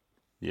 16.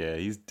 yeah,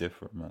 he's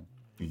different, man.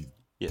 He's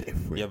Yeah,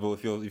 different. yeah, but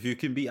if you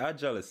can be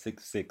agile at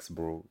 6'6",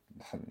 bro,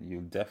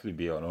 you'll definitely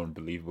be an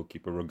unbelievable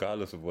keeper,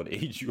 regardless of what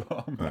age you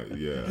are, man.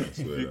 Yeah, I If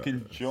swear you that.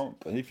 can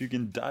jump and if you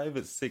can dive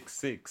at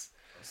 6'6",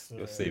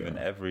 you're saving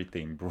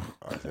everything, bro.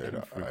 I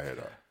hear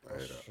that.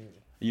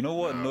 You know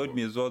what annoyed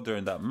me as well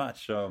during that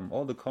match?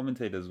 All the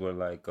commentators were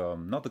like,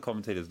 not the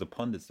commentators, the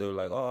pundits. They were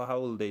like, "Oh, how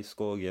will they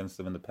score against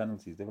him in the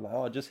penalties?" They were like,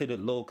 "Oh, just hit it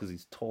low because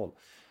he's tall."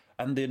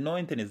 And the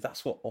annoying thing is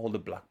that's what all the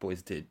black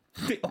boys did.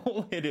 They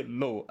all hit it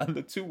low, and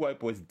the two white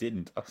boys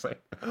didn't. I was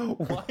like,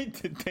 why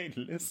did they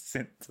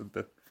listen to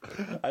them?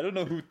 I don't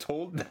know who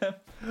told them,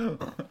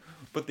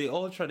 but they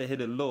all tried to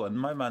hit it low, and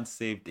my man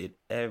saved it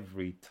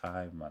every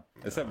time, man.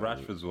 Except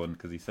Rashford's one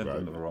because he sent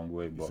him the wrong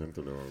way. But, Sent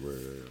him the wrong way.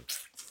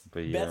 but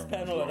yeah, Best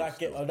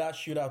penalty of that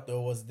shootout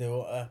though was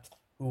the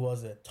who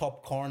was it?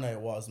 Top corner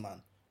it was,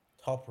 man.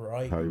 Top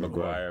right. Harry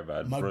Maguire,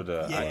 man,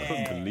 brother. I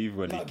couldn't believe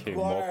when he came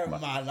off,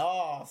 man.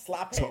 Oh,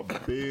 slap head.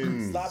 Top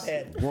bins. Slap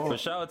head. But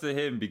shout out to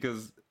him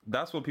because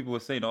that's what people were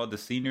saying. Oh, the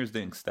seniors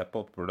didn't step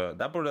up, brother.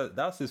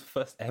 That's his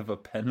first ever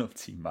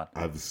penalty, man.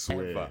 I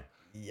swear. Ever.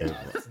 Yeah,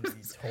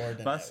 he tore them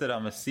Man out. said,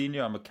 I'm a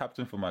senior, I'm a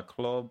captain for my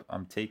club,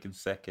 I'm taking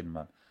second,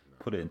 man.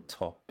 Put it in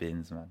top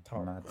bins, man.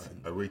 Mad.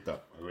 I rate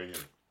that. I rate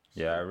him.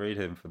 Yeah, I rate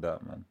him for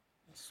that, man.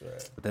 I swear.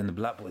 But then the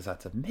black boys had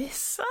to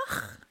miss.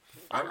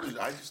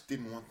 I just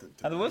didn't want them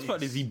to. And the worst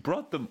part is he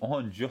brought them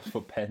on just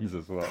for pens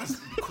as well.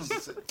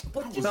 Because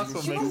But That's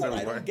what you know makes what it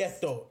I don't work.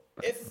 get though.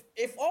 If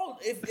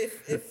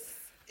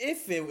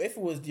it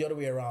was the other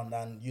way around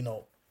and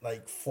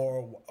like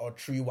 4 or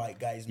 3 white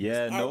guys.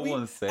 Yeah, missed, no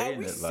one's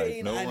saying it.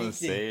 Like, no one's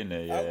saying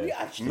it. Are we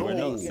Yeah. actually We're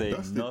not saying saying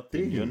that's the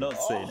nothing. thing. You're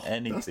not saying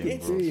anything,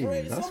 it's bro. crazy.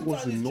 That's Sometimes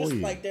what's it's just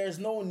annoying. like there's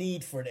no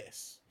need for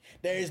this.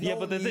 There is no Yeah,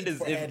 but the need thing is,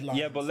 for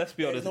headlines. but let's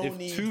be There's honest. no If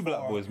need 2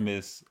 black for- boys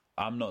miss,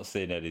 I'm not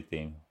saying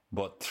anything.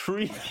 But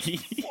 3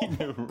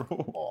 in a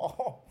row.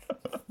 Oh,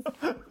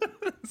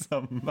 It's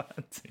a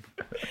mad thing.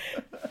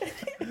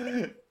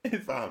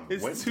 Fam,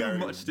 It's too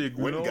much to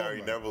ignore. When Gary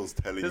man. Neville's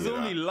telling There's you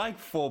only that, like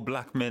 4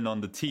 black men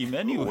on the team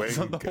anyways,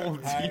 on the whole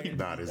team.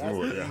 Nah, there's that's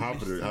more. the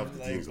Half issue.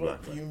 the team's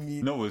what black. do you Man.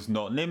 mean? No, it's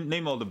not.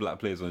 Name all the black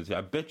players on the team.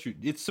 I bet you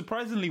it's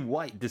surprisingly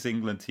white. This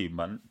England team,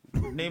 man.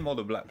 Name all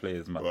the black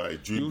players, man.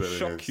 Right, Jude You'll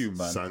Bellingham, shock you,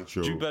 man.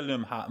 Sancho. Jude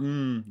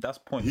Bellingham, that's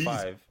 0.5. What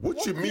you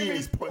What do you mean mean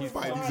he's 0.5? He's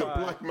a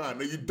 0.5. black man.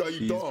 You dumb.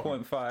 He's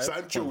 0.5,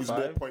 Sancho is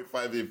 0.5. more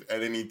 0.5 if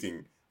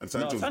anything. And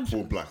No, Sancho's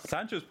full black.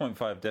 Sancho's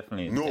 0.5,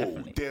 definitely. No,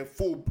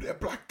 definitely. they're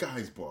black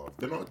guys, bro.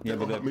 They're not. Yeah, They're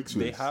but not mixed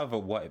they with. have a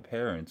white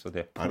parent, so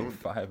they're I don't-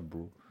 0.5,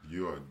 bro.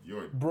 You're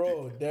a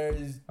Bro,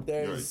 dickhead.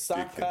 there's a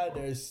Saka, dickhead,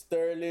 bro. there's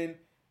Sterling,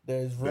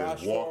 there's There's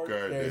Rashford,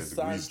 Walker, there's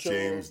there's Reece Sancho,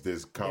 James,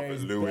 there's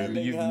Calvert-Lewin.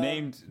 Bellingham, You've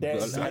named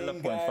there's hella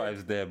Lingard,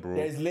 0.5s there, bro.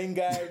 There's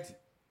Lingard.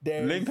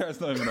 There's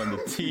Lingard's not even on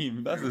the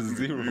team. That's a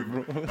 0,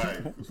 bro.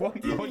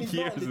 what He's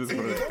year not on is the this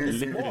team,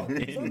 he's on the one squad.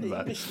 living He's on in, the man?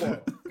 English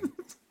squad.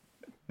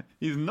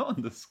 He's not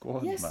on the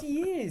squad, Yes, man.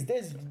 he is.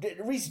 There's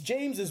Reece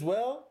James as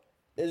well.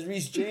 There's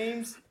Reece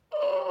James.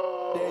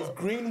 There's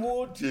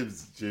Greenwood.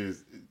 Jibs.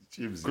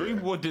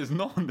 Greenwood is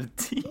not on the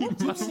team, What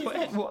do you man.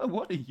 mean?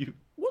 What are you?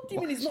 What do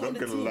you mean he's not on Not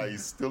the gonna team? lie,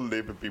 he's still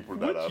labelling people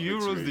that What are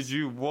Euros mixed did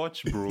you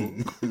watch, bro?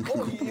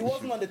 Oh, he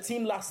wasn't on the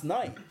team last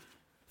night.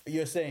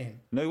 You're saying?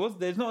 No, it was.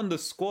 There's not on the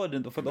squad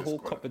for the whole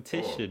squad.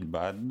 competition,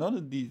 man. None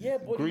of these. Yeah,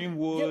 but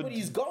Greenwood. but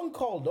he's gotten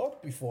called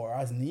up before,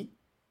 hasn't he?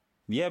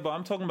 Yeah, but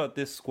I'm talking about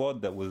this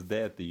squad that was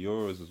there at the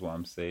Euros, is what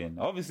I'm saying.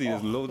 Obviously,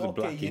 there's loads of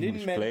black you didn't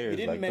English men- you players.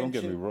 didn't Like, don't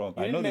get me mention- wrong.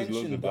 you I know didn't there's loads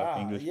mention of black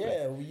that. English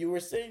players. Yeah, you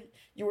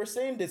were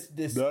saying this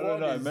No,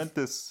 squad I is- meant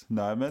this.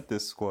 No, I meant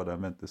this squad.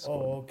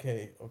 Oh,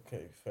 okay,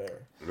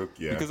 fair. Look,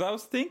 yeah. Because I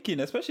was thinking,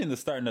 especially in the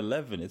starting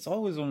 11, it's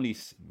always only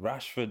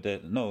Rashford.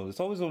 It's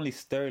always only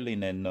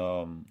Sterling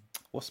and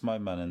what's my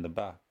man in the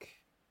back,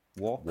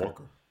 Walker.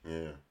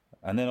 Yeah.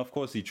 And then of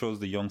course he chose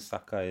the young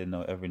Saka in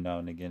every now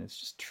and again. It's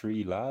just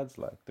 3 lads.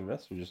 Like the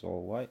rest were just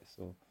all white.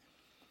 So,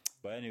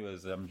 but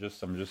anyways, I'm just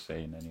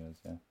saying. Anyways,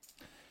 yeah.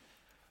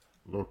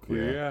 Look,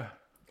 Yeah.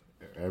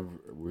 It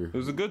It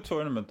was a good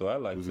tournament though. I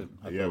liked it.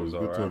 I thought it was a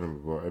good alright.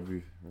 tournament, bro.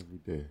 Every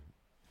day.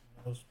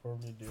 That was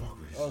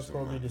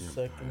probably the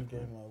second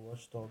game I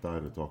watched all.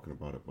 Tired of talking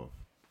about it, bro.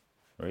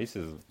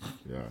 Racism.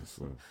 Yeah, I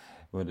swear.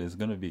 But we're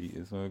gonna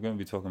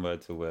be talking about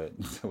it till we're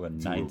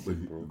 90,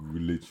 bro.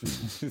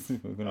 Literally.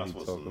 We're gonna That's be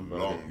what's talking about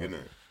long, it. isn't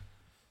it?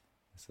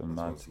 It's a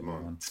mad What's thing,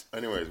 long. man.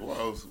 Anyways, what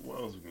else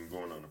has been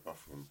going on apart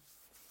from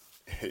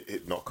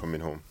it not coming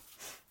home?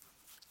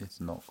 It's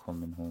not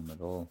coming home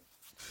at all.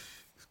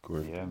 It's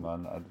good. Yeah,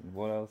 man.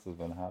 What else has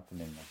been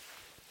happening, man?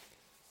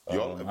 I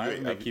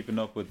haven't been keeping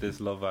up with this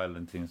Love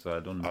Island thing, so I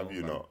don't know. Have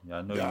you man. not? Yeah,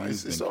 I know Yeah,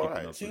 you've it's been all keeping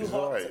right. up Too with it.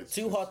 hot. alright.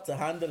 Too hot to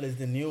handle is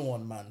the new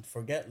one, man.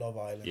 Forget Love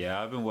Island. Yeah,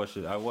 I haven't watched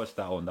it. I watched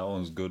that one. That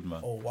one's good,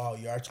 man. Oh wow,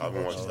 you actually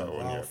haven't watched watched that? that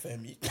one Wow, yet.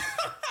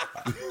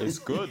 Femi. It's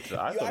good.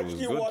 I You thought it was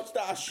actually good. watched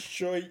that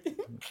show,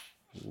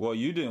 Well,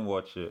 you didn't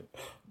watch it.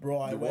 bro.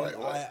 I went.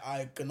 Why?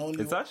 I can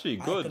only. It's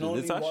actually I good. can only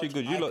It's actually watch-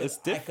 good. You I know, can- it's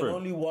different. I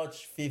can only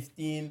watch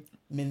 15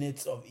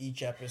 minutes of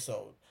each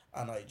episode,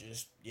 and I'm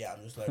just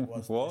like,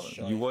 what's What? this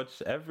show? You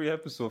watch every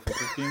episode for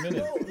 15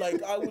 minutes? No,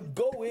 like I would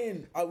go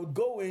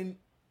in,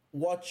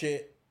 watch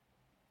it,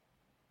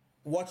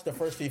 watch the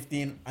first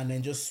 15, and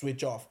then just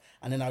switch off,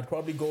 and then I'd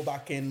probably go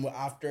back in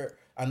after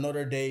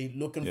another day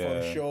looking for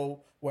a Yeah.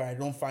 show where I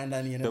don't find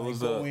any, and then There I was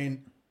go a-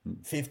 in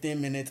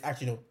 15 minutes,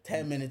 actually no,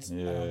 10 minutes,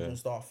 and Yeah. I'm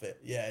just off it.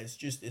 Yeah, it's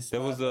There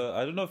mad. was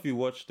I don't know if you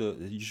watched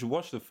you should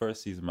watch the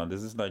first season, man.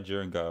 There's this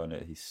Nigerian guy on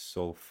it. He's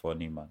so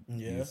funny, man.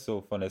 Yeah. He's so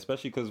funny,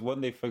 especially because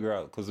when they figure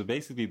out, because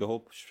basically the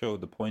whole show,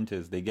 the point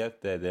is they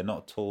get there, they're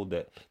not told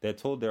that, they're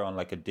told they're on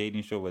like a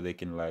dating show where they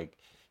can like,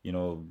 you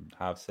know,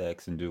 have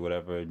sex and do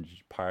whatever and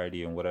just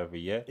party and whatever,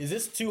 yeah. Is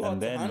this too hot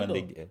And to then when handle?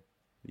 they get,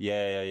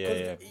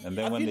 yeah. And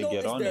then Have when you they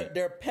get noticed on it,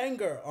 they're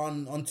penger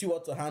on Too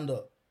Hot to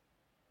Handle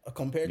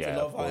compared yeah, to of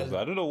Love course. Island.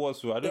 I don't know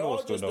what's going They're all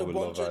on just a with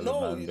bunch Love of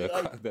Island, man.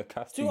 like, Their Too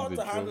casting Hot is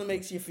to a Handle joke.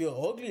 makes you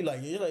feel ugly.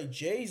 Like you're like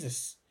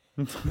Jesus.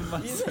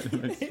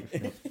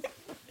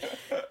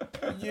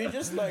 You're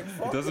just like.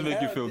 It doesn't make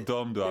you feel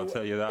dumb, though. I'll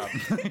tell you that.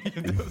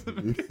 It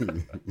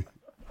doesn't.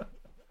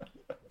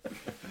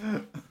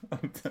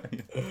 I'll tell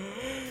you.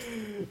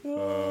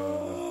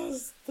 Oh,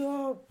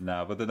 stop.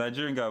 Nah, but the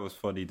Nigerian guy was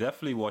funny.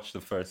 Definitely watch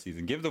the first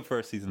season. Give the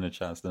first season a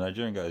chance. The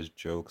Nigerian guy is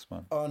jokes,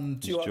 man. On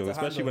He's Too Hot to jokes,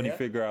 especially Handle, when yeah? you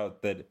figure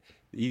out that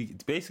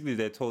basically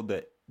they're told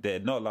that they're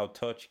not allowed to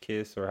touch,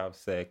 kiss, or have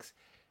sex.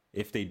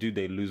 If they do,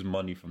 they lose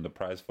money from the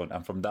prize fund.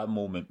 And from that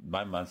moment,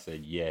 my man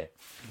said, "Yeah,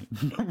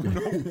 no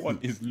one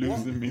is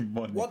losing me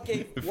money." What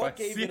gave If what I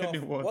gave see it off?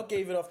 anyone- What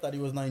gave it off that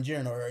he was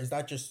Nigerian, or is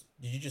that just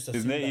did you just assume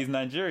His name, that? he's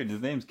Nigerian. His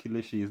name's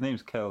Kilishi. His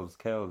name's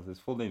Kels. His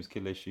full name's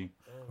Kilishi.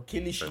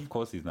 Kilishi? Of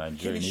course, he's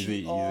Nigerian. Kilishi.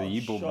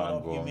 He's a Igbo shut man,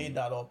 up. You bro. made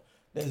that up.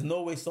 There's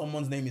no way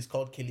someone's name is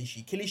called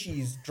Kilishi. Kilishi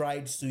is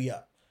dried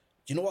suya.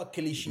 Do you know what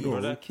Kilishi is?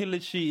 Brother,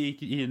 Kilishi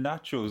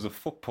Iheanacho is a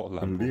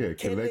footballer. bro. Yeah,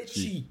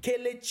 Kelechi.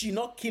 Kelechi,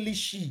 not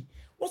Kilishi.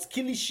 What's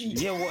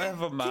Kilishi? Yeah,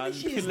 whatever, man.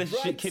 Kilishi is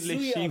dried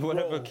Kilishi, suya,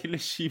 whatever. bro.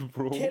 Kilishi,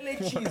 bro.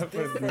 Kelechi is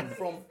Whatever. different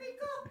from.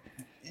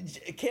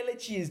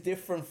 Kelechi is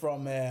different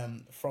from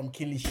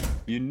Kilishi.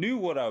 You knew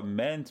what I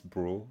meant,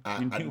 bro. I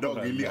You knew don't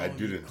what really. I meant.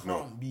 didn't. No,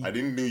 can't be. I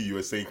didn't know you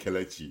were saying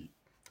Kelechi.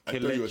 I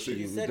thought you were saying.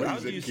 Kelechi. said- when How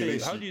you do you said say?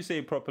 Kelechi, How do you say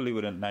it properly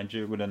with a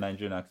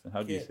Nigerian accent?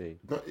 How do you Ke- say?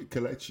 it? Not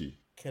Kelechi.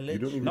 Kelechi. You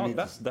don't even No, need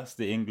that's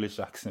the English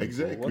accent. bro.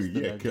 Exactly, What's the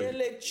yeah, Nigerian-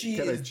 Kelechi is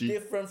Kelechi.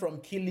 different from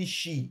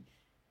Kilishi.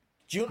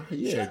 Do you,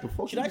 Yeah, should, the I,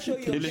 fuck should I you show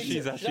say you a Kilishi picture?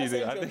 is Should actually I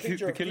send you a I think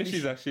picture of Kilishi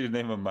is actually the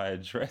name of my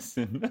address.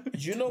 Do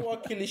you know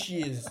what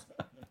Kilishi is?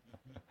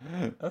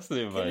 That's the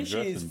name of my address.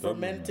 Kilishi is in Dublin,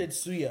 man. fermented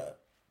suya.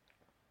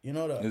 You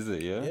know that? Is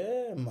it? Yeah.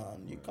 Yeah,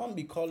 man. You can't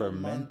be calling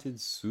Fermented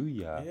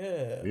suya.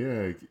 man.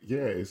 Yeah.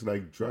 Yeah. It's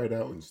like dried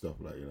out and stuff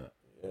like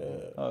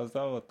that. Oh, is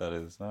that what that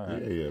is? All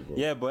right. Yeah, bro.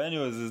 Yeah, but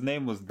anyways, his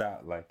name was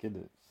that, like, it.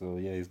 So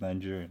yeah, he's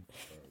Nigerian.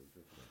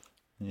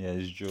 Yeah,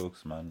 his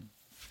jokes, man.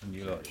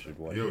 You lot should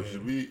watch. Yo,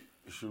 it.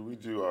 should we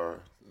do our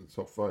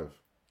top 5?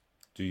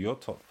 Do your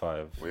top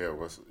 5.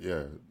 Well,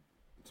 yeah,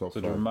 top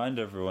So 5. to remind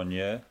everyone,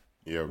 yeah,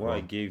 Yeah, what go I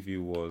on. gave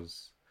you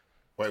was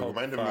Wait, top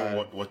remind 5.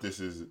 everyone what this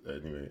is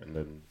anyway, and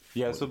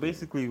then So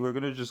basically, we're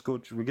gonna just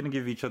go. We're gonna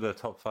give each other a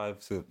top 5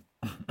 to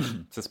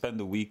to spend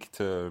the week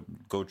to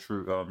go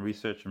through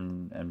research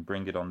and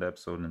bring it on the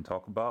episode and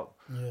talk about.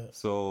 Yeah.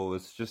 So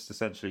it's just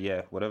essentially,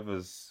 yeah,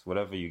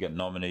 whatever you get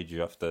nominated,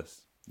 you have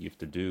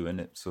to do in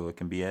it. So it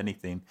can be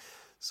anything.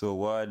 So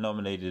what I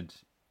nominated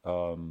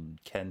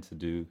Ken to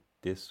do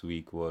this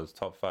week was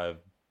top 5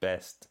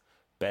 best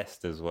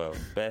as well,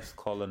 best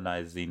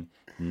colonizing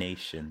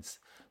nations.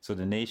 So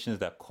the nations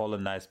that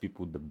colonize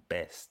people the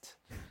best.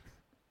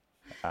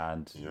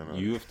 And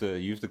you have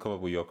to come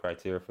up with your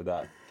criteria for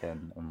that,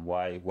 Ken, and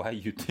why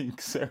you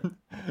think certain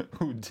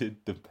who did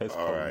the best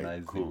all right,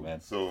 colonizing, cool.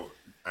 man. So,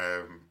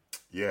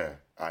 yeah,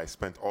 I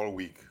spent all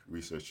week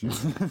researching,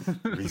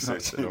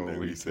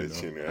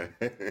 researching, right?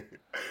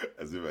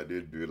 As if I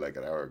didn't do it like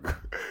an hour ago.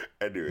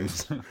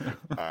 Anyways,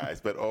 I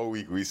spent all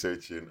week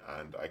researching,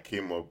 and I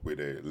came up with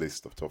a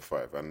list of top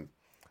 5, and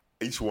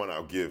each one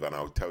I'll give, and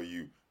I'll tell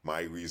you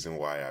my reason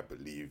why I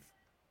believe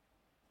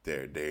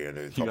they're in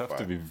the top 5. You have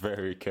to be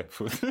very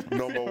careful.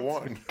 Number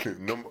one,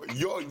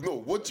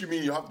 what do you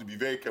mean you have to be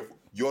very careful?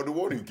 You're the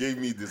one who gave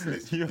me this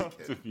list. You have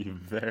to be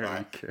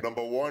very careful.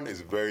 Number 1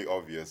 is very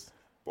obvious,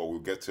 but we'll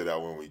get to that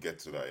when we get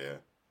to that, yeah?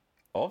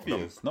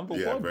 Obvious. Number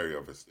Yeah, one. very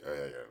obvious.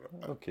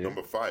 Yeah. Okay.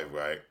 Number 5,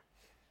 right,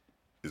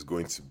 is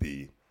going to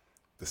be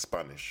the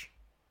Spanish.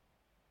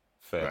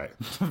 Fair. Right?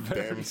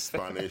 Them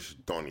Spanish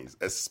Donnies,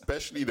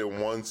 especially the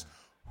ones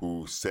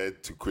who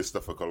said to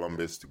Christopher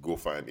Columbus to go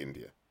find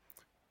India.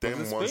 them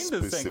Was it one Spain that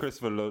sent specific.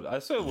 Christopher Columbus? I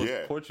saw it was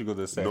Yeah. Portugal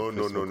that sent No.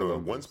 Christopher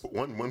Columbus.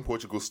 When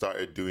Portugal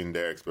started doing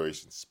their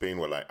exploration, Spain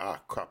were like,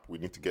 crap, we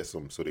need to get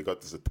some. So they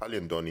got this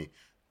Italian Donny,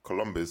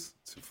 Columbus,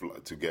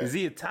 to get. Is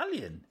he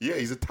Italian? Yeah,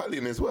 he's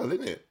Italian as well,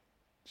 isn't it?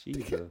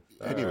 Jesus.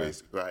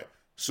 Anyways, right.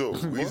 So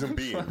reason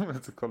being,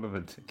 What's to call him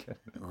a dickhead?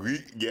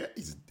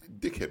 he's a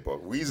dickhead, but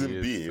reason He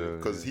is, being,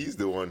 because he's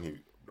the one who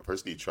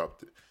firstly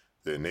trapped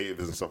the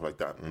natives and stuff like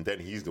that, and then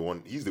he's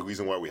the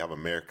reason why we have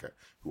America,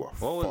 who are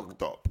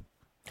fucked up.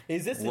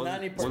 Is this in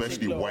any especially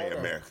particular white order?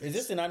 Americans. Is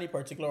this in any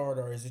particular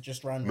order, or is it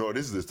just random? No,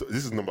 this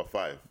is number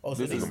 5. Oh,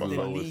 so this this is is the the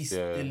lowest, least.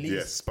 yeah. The Yeah,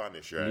 least.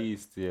 Spanish, right?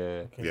 Least,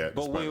 yeah. Yeah,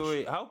 But Spanish.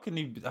 wait, how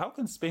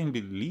can Spain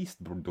be least,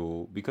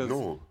 though? Because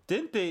No.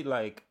 didn't they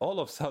like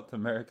all of South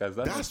America? Is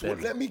that That's what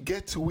what. Let me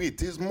get to it.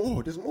 There's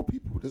more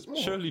people. There's more.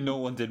 Surely no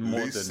one did more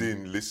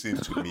than. Listen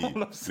to me.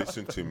 all of South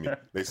Listen to me.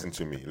 Listen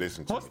to me.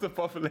 Listen to What's me. the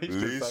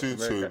population? of South Listen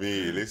to America? me.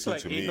 It's Listen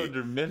like to me.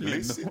 800 million.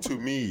 Listen to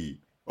me.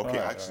 Okay,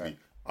 Alright, actually,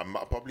 I'm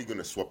probably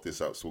gonna swap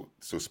this out.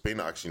 So Spain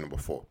are actually number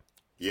 4.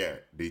 Yeah,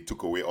 they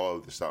took away all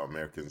the South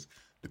Americans.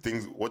 The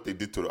things what they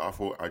did to the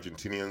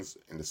Afro-Argentinians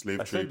in the slave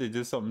I trade. said they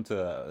did something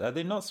to. Are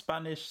they not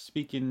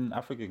Spanish-speaking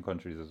African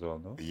countries as well?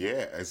 No.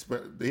 Yeah, I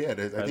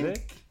Are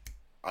think.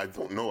 I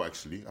don't know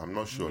actually. I'm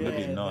not sure. Maybe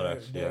Let me- not,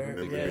 actually. I don't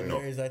think maybe not.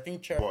 there is. I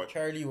think But-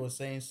 Charlie was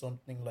saying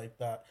something like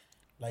that.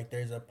 Like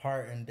there's a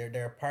part, and there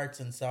are parts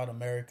in South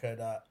America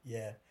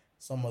that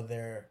some of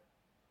their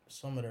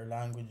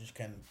languages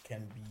can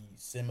be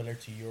similar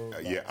to Yoruba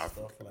and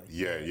stuff like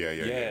Yeah,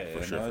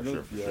 for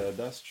sure. Yeah,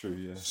 that's true.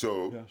 Yeah.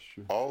 So That's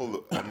true.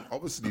 and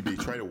obviously they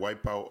try to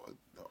wipe out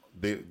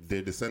their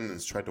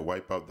descendants try to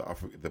wipe out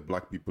the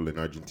black people in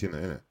Argentina,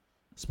 innit?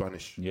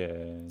 Spanish. Yeah,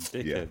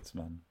 dickheads,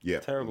 man. Yeah,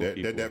 Terrible they're,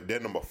 people. They're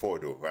number 4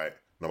 though, right?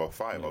 Number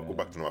 5. I'll go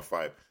back to number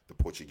 5. The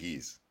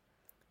Portuguese.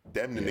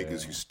 Them the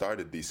niggas who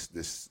started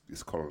this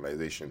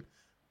colonization.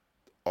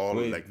 All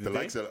Wait, like the did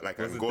likes they? of like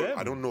Was it Angola. them?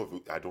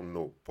 I don't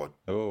know, but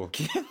Oh,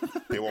 okay.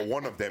 they were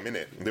one of them in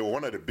it. They were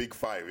one of the big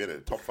 5 in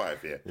it, top 5.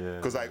 Yeah, Yeah.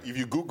 because like if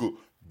you Google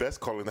best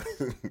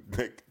colonizing,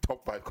 like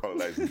top 5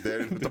 colonizers,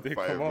 they're in the top they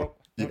 5. come bro. up?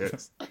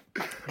 Yes,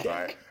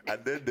 right.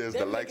 And then there's the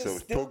Them likes niggas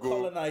of still Togo.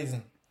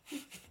 colonizing.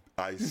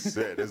 I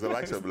said there's the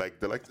likes of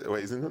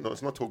wait, is it no?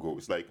 It's not Togo.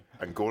 It's like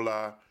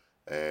Angola.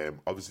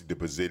 Obviously the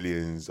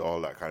Brazilians,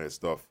 all that kind of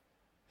stuff.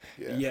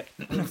 Yeah. Yeah.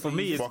 For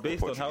me, it's Fuck the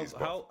based on Portuguese,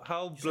 bro.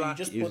 how So you black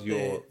just is put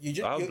your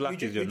how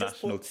black is your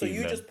national put, So team.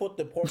 you then? just put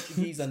the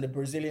Portuguese and the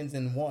Brazilians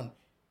in one.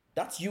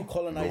 That's you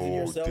colonizing No,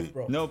 yourself, they-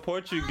 bro. No,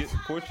 Portugal. Did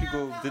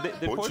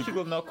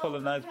Portugal not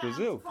colonize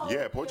Brazil?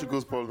 Yeah,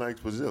 Portugal's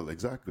colonized Brazil,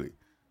 exactly.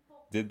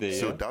 Did they?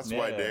 So yeah? that's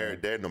why Yeah.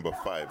 they're number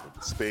 5.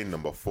 Spain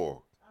number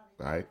 4.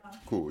 Right?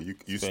 Cool. You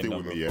Spain still with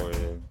number me, yeah? 4,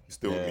 You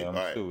still with me? I'm All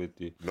right. still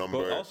with you. Number-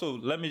 But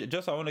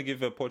also, I want to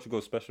give Portugal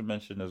a special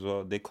mention as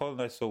well. They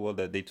colonized so well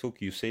that they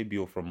took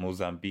Eusebio from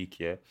Mozambique,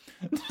 yeah,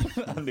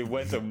 and they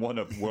went and won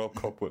a World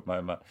Cup with my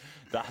man.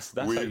 That's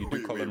how you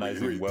do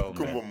colonizing well,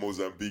 Come man. from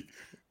Mozambique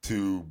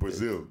to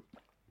Brazil.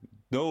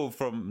 No,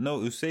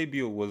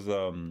 Eusebio was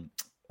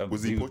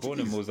Was he was born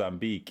in Portuguese?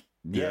 Mozambique.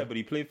 Yeah. Yeah, but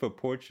he played for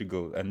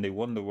Portugal and they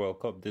won the World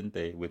Cup, didn't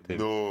they? With him.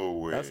 No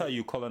way. That's how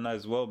you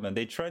colonize well, man.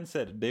 They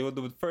trendset. They were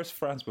the first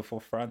France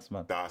before France,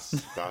 man. That's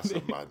a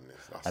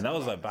madness. And that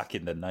was like back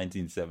in the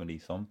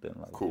 1970s something.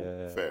 Like, Cool.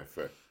 yeah.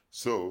 Fair.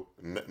 So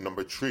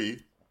number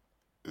 3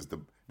 is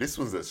this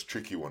one's a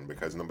tricky one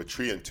because number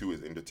 3 and 2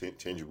 is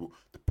interchangeable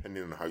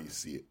depending on how you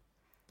see it.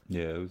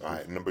 Yeah, it was All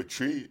right. Number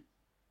 3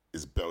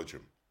 is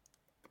Belgium,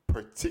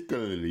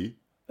 particularly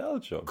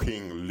Belgium.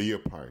 King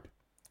Leopold.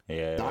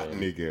 Yeah, That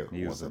nigga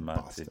he was a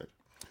mad bastard. thing.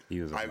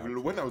 He was a mad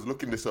thing. When I was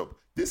looking this up,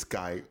 this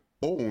guy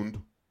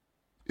owned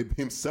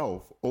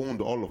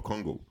all of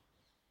Congo.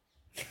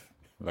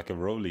 Like a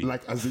rollie.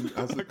 Like as in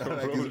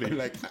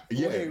rolling.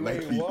 He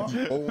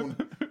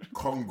owned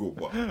Congo.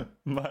 But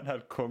Man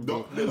had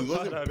Congo. no, it Man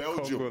wasn't had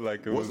Belgium. Congo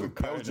like it wasn't a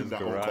car in Belgium his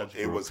that owned Congo. garage,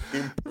 It bro. was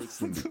him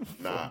personally.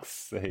 Nah, Fuck's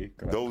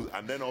sake, man. those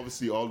and then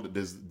obviously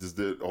there's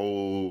the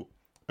whole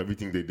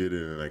everything they did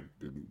in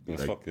It was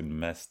like fucking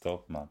messed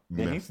up, man.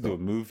 They need Messed to do a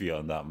movie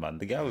on that, man.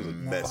 The guy was a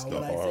Messed When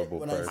up. I say- horrible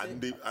when I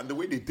person. say- and the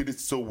way they did it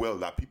so well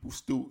that people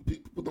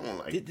don't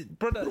like.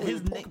 Brother, Don't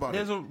even talk about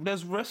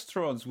there's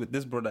restaurants with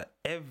this brother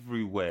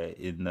everywhere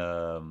in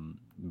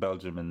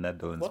Belgium and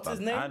Netherlands. What's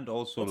his man. name? And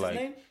also What's his like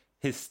name?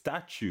 his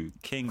statue,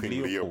 King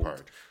King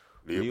Leopold.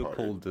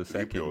 Leopold the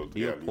second.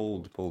 yeah,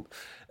 Leopold.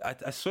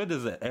 I swear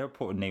there's an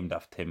airport named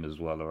after him as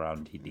well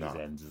around these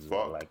ends as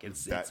well. fuck Like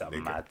it's that a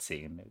nigga. mad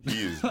thing.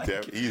 He is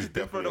This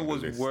definitely brother on the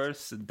was list.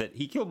 worse. That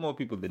he killed more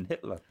people than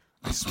Hitler.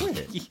 I swear.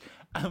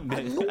 And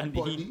he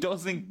nobody-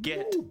 doesn't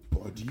get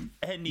Nobody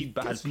any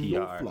bad gets PR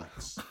no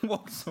flags.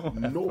 whatsoever.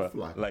 No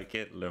flag. Like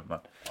Hitler, man.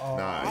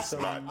 Nah, it's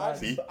smart.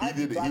 He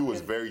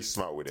was very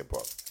smart with it,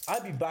 but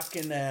I'd be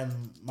backing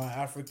my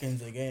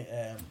Africans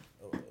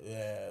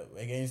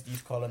against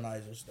these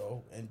colonizers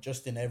though, and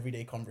just in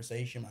everyday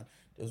conversation, man.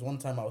 There was one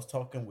time I was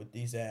talking with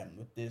these let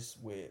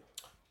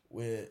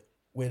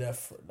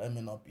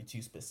me not be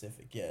too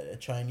specific. Yeah, a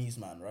Chinese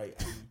man, right?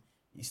 And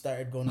he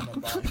started going on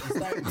about.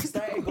 He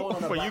started going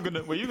on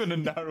about. Were you gonna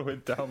narrow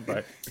it down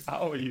by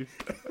how are you?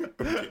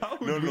 How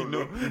would we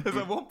know? There's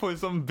like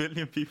 1.7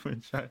 billion people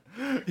in China.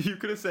 You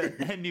could have said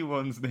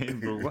anyone's name,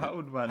 bro. How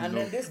would man And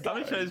know? then this How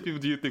many guy- Chinese people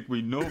do you think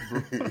we know,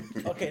 bro?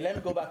 Okay, let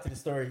me go back to the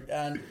story.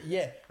 And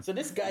yeah, so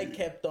this guy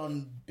kept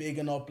on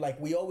bigging up. Like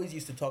we always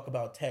used to talk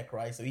about tech,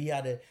 right? So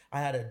I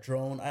had a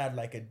drone. I had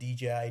like a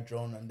DJI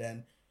drone, and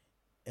then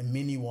a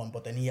mini one.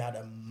 But then he had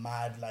a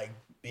mad like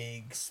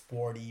big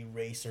sporty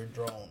racer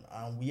drone.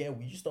 And we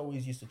just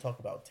always used to talk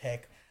about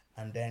tech.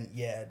 And then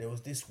there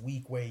was this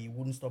week where he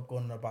wouldn't stop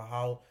going on about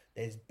how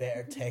there's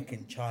better tech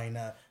in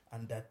China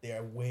and that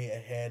they're way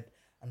ahead.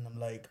 And I'm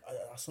like,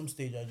 at some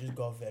stage I just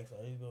got vexed.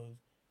 I just goes,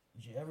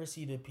 did you ever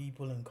see the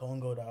people in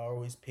Congo that are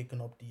always picking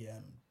up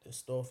the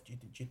stuff? Do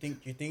you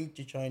think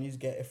the Chinese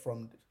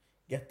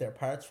get their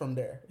parts from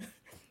there?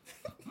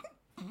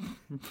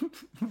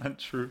 Man,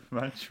 true.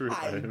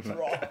 I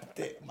dropped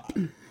it,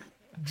 man.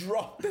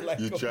 Dropped it like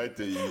You a- tried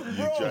to. You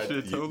Bro. tried to.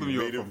 Should've told him you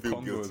were made him from feel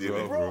Congo guilty. as well,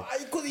 innit? bro.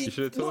 Because You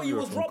should've told he me you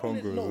were was from dropping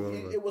it. Congo No, as well,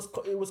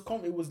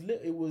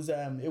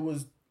 man.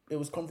 it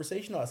was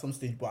conversational at some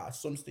stage, but at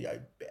some stage,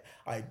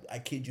 I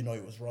kid you not,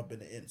 he was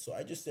rubbing it in. So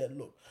I just said,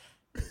 look,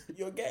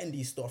 you're getting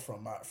these stuff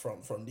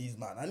from these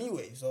man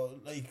anyway. So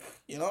like,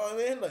 you know what I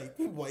mean? Like,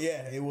 but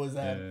yeah, it was.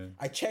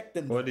 I checked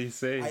them. What did he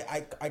say?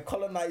 I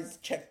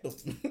colonized, checked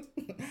them.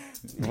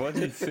 What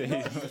did he say?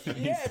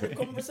 Yeah, the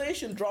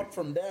conversation dropped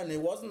from there, and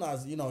it wasn't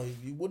as he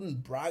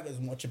wouldn't brag as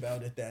much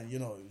about it then. It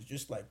was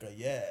just like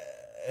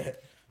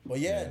But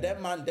yeah,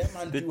 that man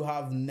do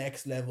have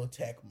next level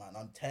tech, man.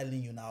 I'm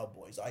telling you now,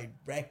 boys. I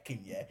reckon,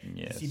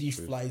 you see these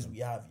true, flies we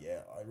have,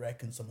 I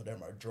reckon some of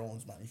them are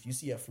drones, man. If you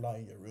see a fly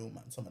in your room,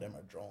 man, some of them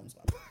are drones,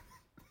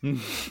 man.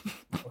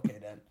 Okay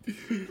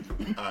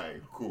then.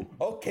 Alright, cool.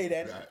 Okay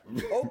then.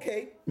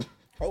 Okay.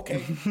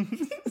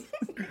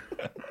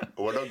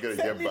 We're not gonna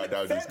get back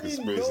down these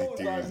conspiracy knows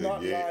theories I'm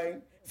not again.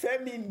 lying.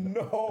 Femi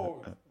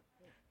knows.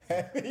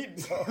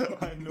 Femi knows.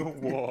 I know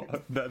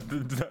what that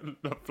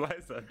the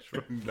flies are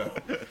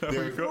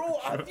true. Bro,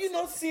 have you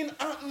not seen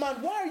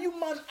Ant-Man? Why are you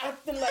man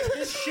acting like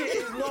this shit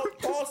is not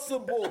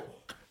possible?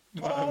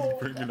 I'm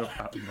bringing up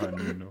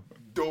Ant-Man,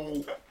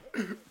 Don't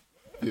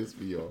piss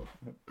me off.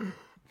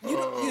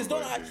 You don't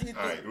my actually days.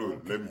 Alright,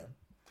 look,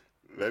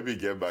 let me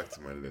get back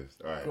to my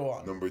list. Alright. Go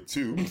on. Number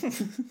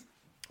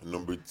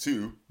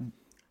two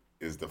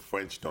is the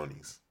French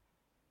Donnies.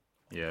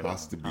 Yeah,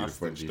 Has to be the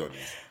French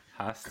Donnies.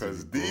 Has to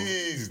Because be, bro.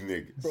 these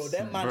niggas. Bro,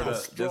 that man Brother,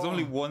 is strong. there's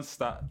only one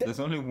stat. There's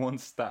only one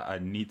stat I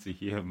need to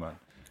hear, man,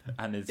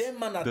 and it's Them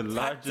man are the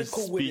largest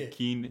tactical with it.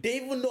 speaking. They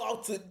even know how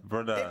to.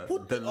 Brother, they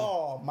put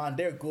oh man,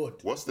 they're good.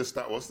 What's the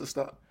stat?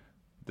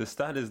 The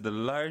stat is the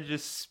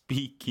largest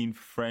speaking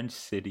French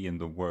city in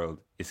the world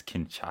is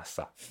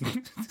Kinshasa.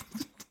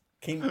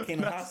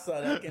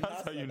 Kinshasa.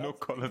 That's how you know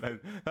colonize.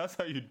 That's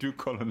how you do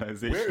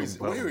colonization. Where is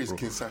bro.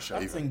 Kinshasa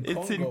That's even? in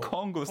It's in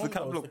Congo. It's the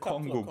capital of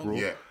Congo, bro.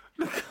 Yeah.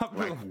 The capital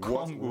Like, of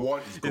Congo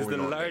what is is going the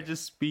on there?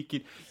 largest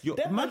speaking. Yo,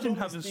 Them man imagine don't be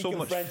having so speaking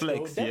much French,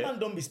 flex. Them Yeah. man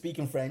don't be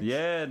speaking French.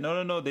 Yeah,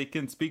 no. They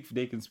can speak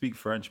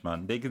French,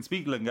 man. They can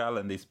speak Lingala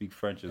and they speak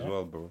French as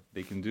well, bro.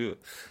 They can do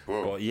it.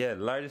 Bro. But yeah,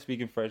 largest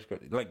speaking French.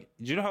 Like,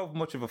 do you know how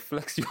much of a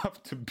flex you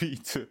have to be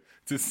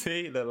to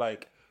say that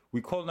like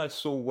we colonize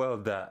so well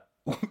that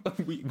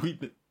we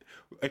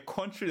a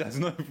country that's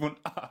not even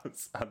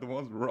us are the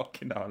ones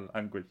rocking our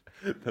language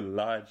the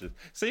largest.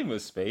 Same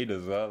with Spain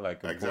as well,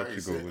 like in Exactly,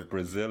 Portugal same. with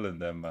Brazil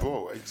and them, man.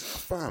 Bro,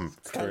 fam.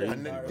 crazy.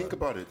 And then think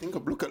about it.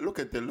 Look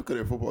at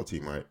their football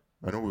team, right?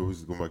 I know we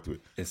always go back to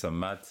it. It's a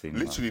mad thing.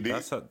 Literally,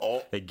 man.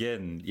 they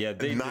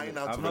They 9 did,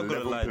 out I'm of not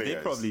gonna 11 lie, they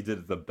players. probably did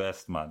it the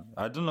best, man.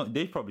 I don't know.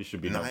 They probably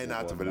should be 9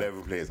 out number of one,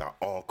 11 players are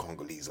all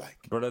Congolese, like.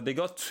 Brother, they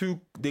got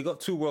two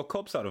World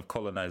Cups out of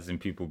colonizing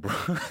people, bro.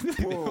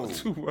 They Bro. got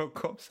 2 World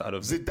Cups out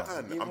of it.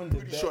 Zidane, I'm Even the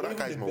pretty sure that even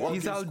guy's the Moroccan.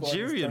 He's Belgian squad is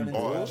Algerian, turning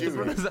bro. Oh, The Algerian.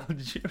 brother's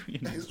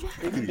Algerian.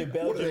 Exactly. Even the One of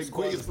Belgian the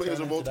squad greatest is players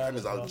of all turning time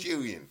is to that as well.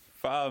 Algerian.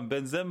 Fam,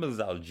 Benzema's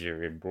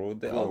Algerian, bro.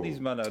 All these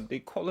men they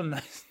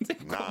colonized.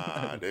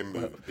 Nah, they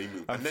move.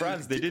 And then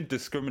France, they didn't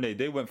discriminate.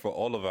 They went for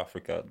all of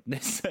Africa. They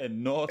said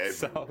north,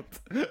 Everywhere.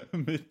 south,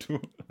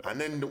 middle.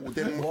 And then Watch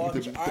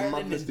the Ireland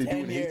madness in they do 10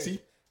 in years.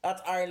 Haiti.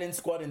 That's Ireland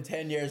squad in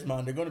 10 years,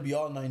 man. They're going to be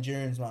all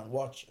Nigerians, man.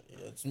 Watch.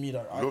 It's me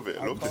that Love it.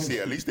 Love to see.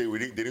 At least they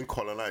didn't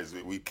colonize.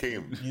 We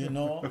came. You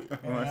know?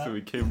 So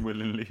we came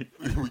willingly.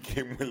 We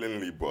came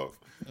willingly, bruv.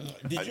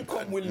 Did you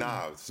come willingly?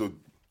 Nah, so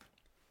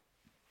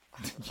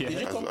Yeah. Did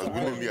you come as to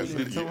willingly Ireland as Did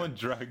willingly? someone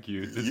drag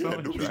you? Did yeah,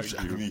 someone nobody drag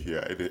dragged you? me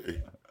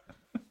here.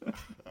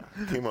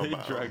 Came on They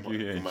drag you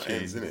here in my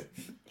ends, chains. innit?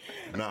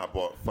 Nah,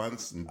 but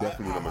fans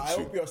definitely number I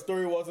 2. hope your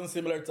story wasn't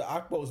similar to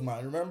Akpo's,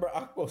 man. Remember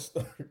Akpo's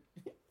story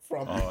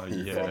from Oh,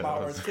 yeah, from that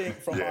our was- thing,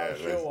 from our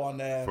show on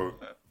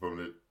from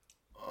the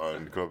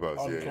on Clubhouse.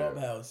 on yeah,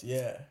 Clubhouse,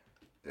 yeah.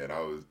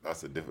 yeah.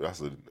 That's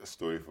a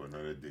story for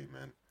another day,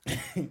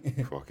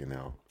 man. Fucking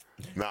hell.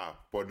 Nah,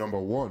 but number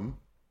one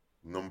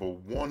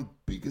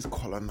biggest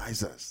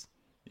colonizers.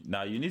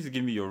 Now you need to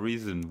give me your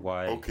reason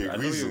why. Okay, I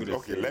know you're reasons. gonna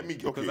Okay, say- let me.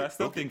 Okay, because I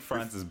still okay, think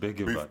France is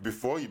bigger. But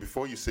before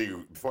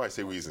I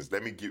say reasons,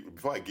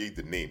 before I give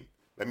the name,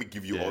 Let me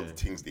give you all the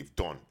things they've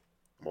done.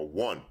 Number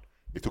one,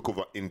 they took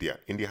over India.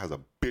 India has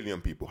 1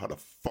 billion people. How the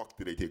fuck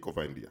did they take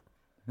over India?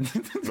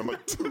 Number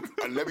two,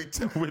 and let me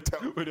tell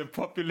with a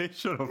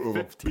population of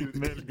 15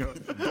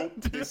 million.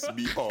 Don't piss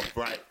me off,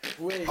 right?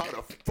 How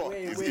the fuck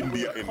is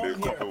India in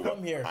the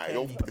Come here, I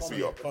don't piss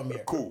me off.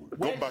 Cool.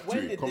 Come back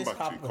to me.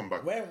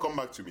 Come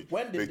back to me.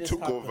 When did they this took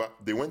happen? over.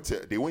 They went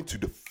to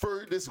the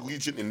furthest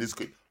region in this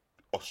country,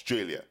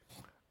 Australia.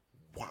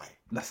 Why?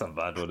 That's a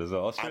bad one as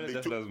well. Australia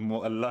has a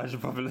larger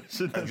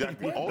population.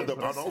 Exactly. All the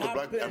black,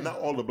 and not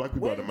all the black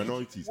people are the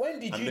minorities. When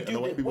did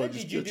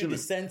you do the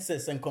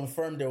census and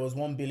confirm there was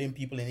 1 billion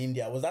people in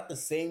India? Was that the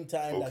same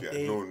time that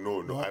they...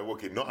 No.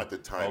 Not at the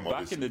time.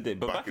 Back in the day.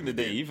 But back in the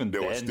day, even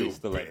then, they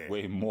still like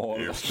way more.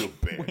 They're still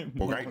bad.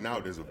 But right now,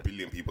 there's 1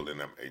 billion people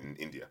in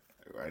India.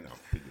 Right now.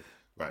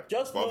 Right.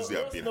 Just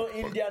know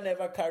India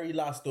never carry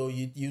last though.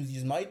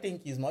 You might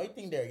think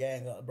they're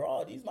gang,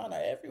 bro. These men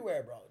are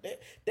everywhere, bro.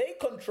 They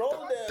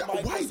control the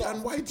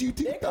Microsoft. Why do you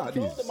think that is?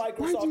 They control the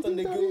Microsoft and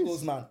the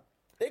Googles, man.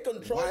 They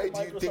control Why the Microsoft.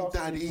 Why do you think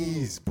that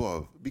is,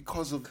 bro?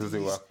 Because they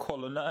were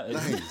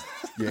colonized.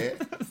 Yeah.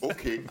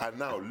 Okay. And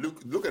now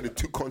look at the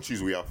 2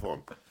 countries we are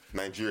from.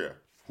 Nigeria.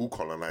 Who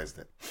colonized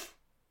them?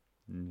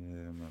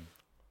 Yeah, man.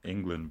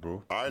 England,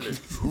 bro. Ireland.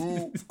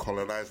 Who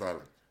colonized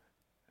Ireland?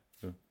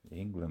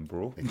 England,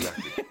 bro.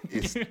 Exactly.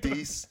 It's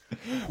this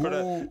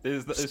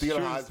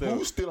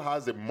who still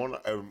has a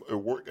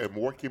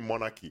working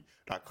monarchy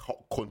that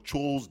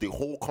controls the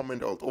whole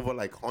Commonwealth over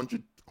like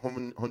 100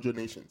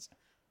 nations.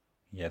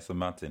 Yeah, it's a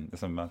mountain.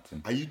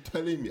 Are you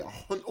telling me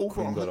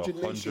over 100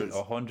 nations?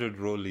 100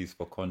 rollies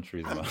for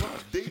countries, man.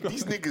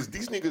 These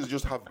niggas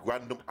just have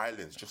random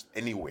islands just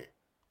anywhere.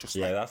 That's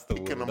the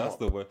word. That's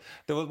the word.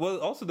 There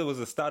was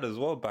a stat as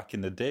well back in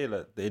the day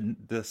that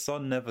the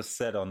sun never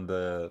set on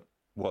the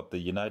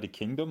United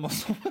Kingdom or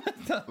something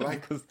like that.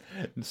 Because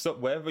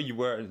wherever you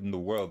were in the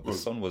world, the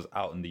sun was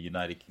out in the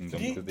United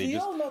Kingdom because they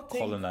just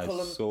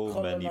colonized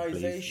so many places.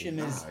 Colonization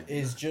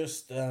is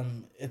just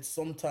it's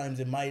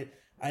sometimes it might.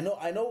 I know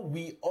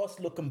us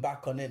looking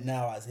back on it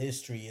now as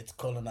history, it's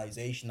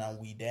colonization, and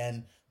we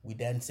then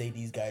say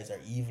these guys are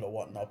evil or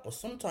whatnot. But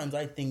sometimes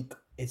I think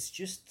it's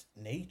just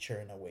nature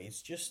in a way.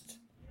 It's just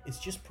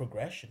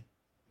progression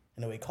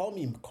in a way. Call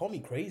me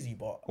crazy,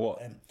 but what?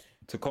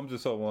 To come to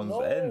someone's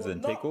ends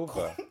and take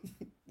over.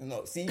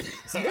 No, see, and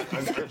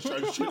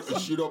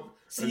shoot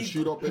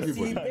up everybody.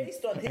 See,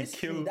 based on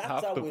history,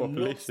 that's how it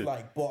looks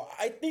like. But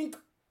I think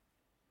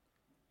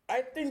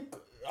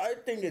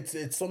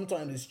it's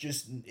sometimes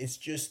it's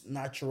just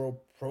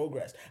natural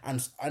progress.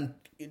 And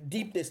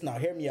deep this now,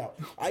 hear me out.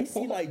 I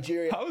see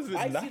Nigeria. How is it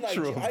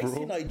natural, bro? I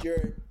see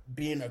Nigeria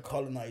being a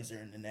colonizer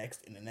in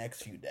the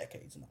next few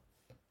decades now.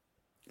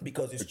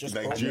 Because it's just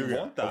Nigeria. You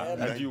want that?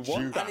 And you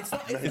want that?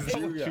 And it's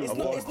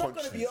not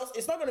going to be us.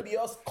 It's not going to be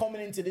us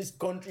coming into this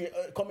country,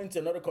 coming to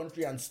another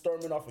country and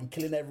storming off and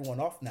killing everyone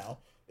off. Now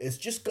it's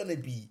just going to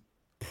be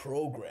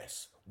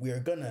progress. We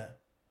are gonna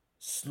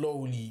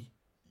slowly,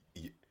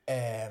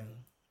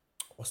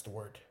 what's the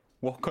word?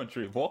 What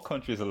country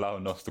is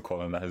allowing us to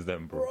colonize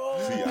them, bro?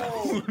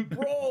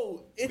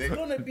 Bro, it's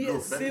gonna be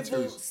a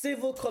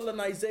civil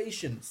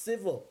colonization.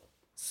 Civil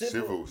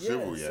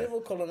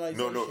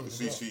colonization. No.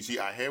 See.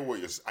 I hear what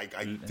you're. I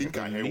think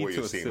I hear what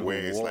you're saying.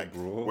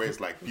 Where it's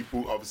like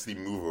people obviously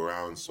move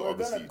around, so we're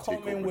obviously gonna come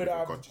take in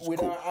over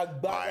with our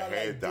Agbaga I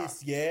heard that.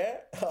 This,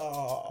 yeah.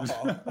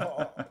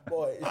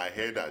 Boy. I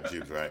hear that,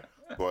 Jibs, right?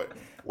 But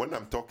when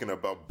I'm talking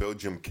about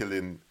Belgium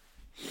killing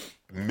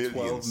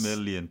millions,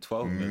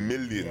 12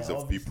 millions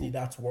of people,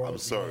 that's world. I'm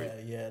sorry,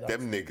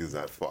 them niggas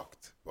are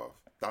fucked.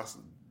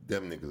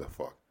 Them niggas are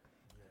fucked.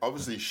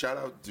 Obviously, shout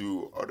out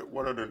to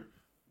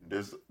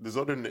There's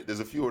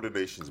a few other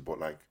nations, but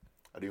like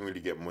I didn't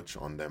really get much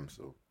on them,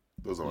 so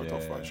those are my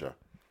top 5. Sure.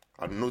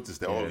 I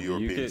noticed they're all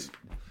Europeans.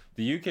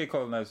 The UK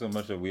colonized so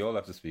much that we all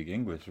have to speak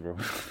English, bro.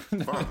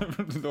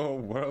 The whole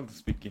world is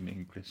speaking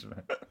English,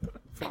 man.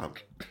 Fam,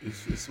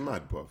 it's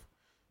mad, bruv.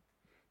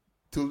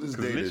 Till this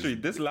day, literally,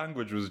 this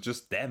language was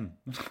just them.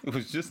 It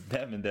was just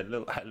them in their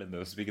little island that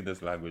was speaking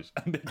this language,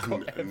 and they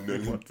got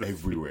everyone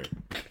everywhere.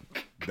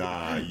 You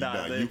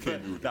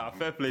can't do that.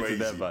 Fair play to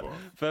them, man.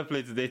 Fair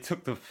play to they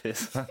took the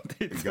piss.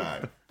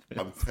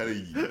 I'm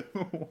telling you,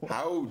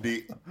 how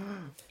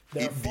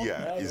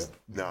India is.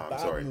 Nah, I'm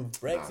sorry.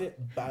 Brexit,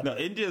 bad. No,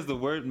 India is the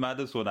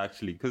maddest one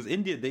actually, because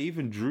India they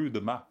even drew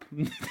the map.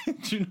 Do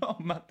you know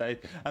how mad that is?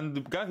 And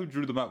the guy who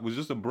drew the map was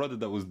just a brother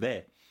that was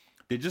there.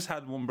 They just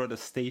had one brother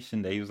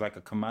stationed there. He was like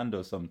a commando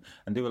or something,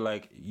 and they were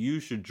like, "You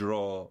should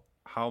draw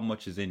how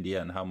much is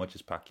India and how much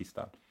is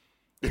Pakistan."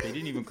 They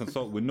didn't even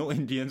consult with no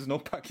Indians, no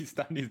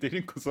Pakistanis. They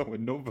didn't consult with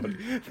nobody.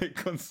 They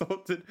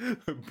consulted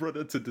a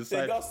brother to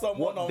decide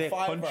what their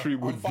country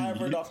would be.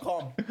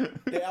 Fiverr.com.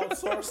 They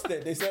outsourced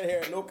it. They said,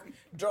 "Here, look,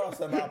 draw us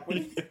a map."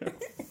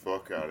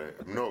 Fuck out of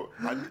it. No,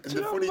 and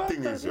the funny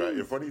thing is, right?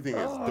 The funny thing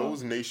is,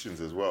 those nations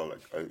as well,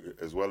 like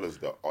as well as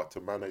the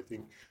Ottoman, I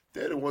think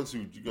they're the ones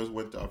who just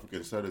went to Africa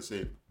and started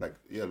saying, like,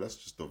 "Yeah, let's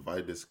just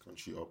divide this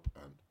country up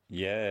and."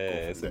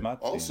 It's a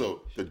mad thing.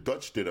 Also, the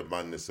Dutch did a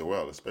madness as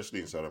well,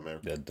 especially in South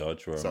America. The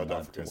Dutch were South mad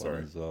Africa, to sorry.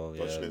 one as well.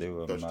 Dutch Yeah, they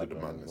were Dutch mad did the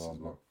one madness as as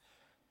well.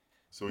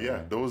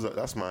 well. So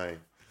that's my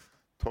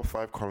top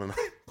 5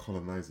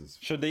 colonizers.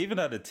 Sure, they even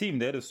had a team.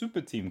 They had a super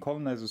team,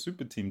 colonizer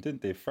super team,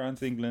 didn't they?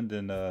 France, England,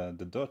 and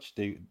the Dutch.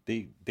 They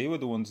were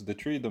the ones. The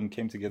three of them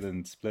came together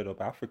and split up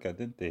Africa,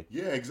 didn't they?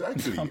 Yeah,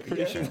 exactly. I'm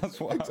pretty sure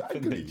that's what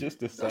happened. They just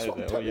decided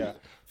that. Oh yeah.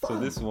 So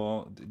this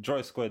one,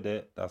 Joy Square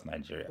there. That's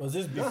Nigeria. Was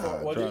this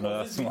before? Nah,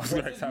 Was this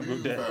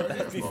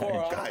before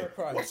or after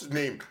Christ? What's his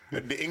name?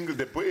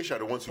 The British are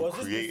the ones who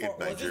created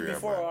Nigeria. Was this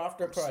before or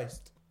after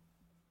Christ?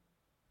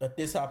 That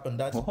this happened.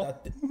 That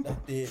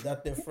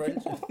the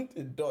French and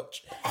the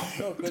Dutch.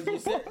 No,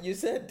 because you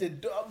said the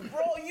bro.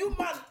 You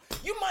man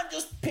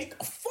just pick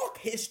fuck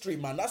history,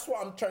 man. That's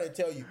what I'm trying to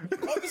tell you.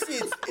 Obviously,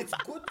 it's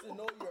good to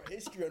know your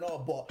history and all,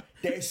 but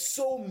there's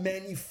so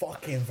many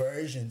fucking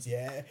versions,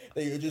 yeah,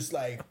 that you're just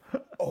like,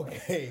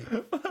 okay,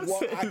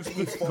 what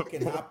actually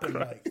fucking happened?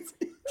 Like,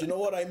 do you know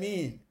what I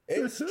mean?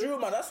 It's true,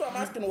 man. That's what I'm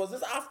asking. Was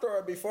this after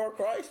or before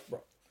Christ,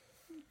 bro?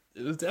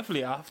 It was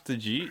definitely after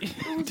G.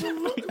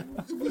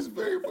 It was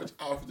very much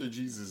after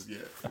Jesus, yeah.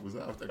 It was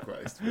after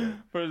Christ, yeah.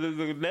 But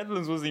the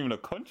Netherlands wasn't even a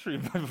country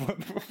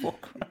before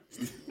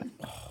Christ.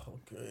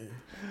 Okay.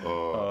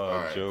 All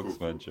right, jokes,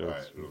 cool. man, jokes. All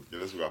right, look,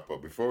 let's wrap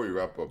up. Before we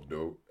wrap up,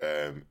 though,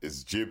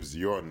 it's Jibs.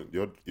 You have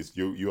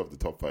the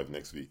top 5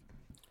 next week.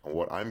 And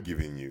what I'm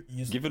giving you,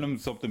 Giving him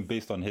something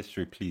based on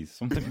history, please.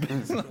 Something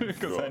based on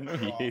because I know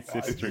he hates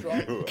history.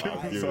 I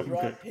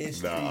dropped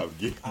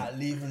history. I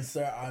leaving,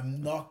 sir.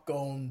 I'm not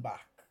going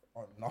back.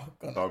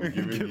 I'm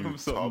giving Give you him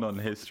something on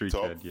history,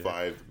 top Ted, yeah.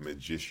 5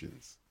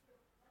 magicians.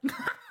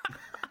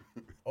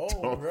 Oh,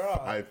 Top bro.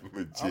 5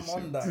 magicians.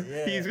 I'm on that,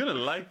 yeah. He's gonna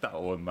like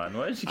that one, man.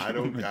 Why did you I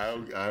give him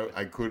don't.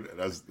 I could.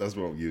 That's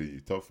what I'm giving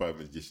you. Top 5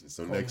 magicians.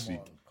 So next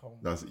week,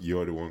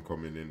 you're the one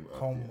coming in at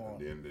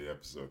the end of the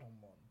episode.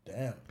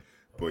 Damn.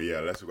 But yeah,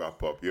 let's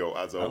wrap up. Yo,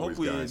 as I always,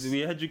 hope guys.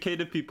 we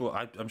educated people.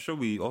 I'm sure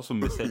we also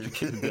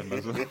miseducated them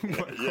as well.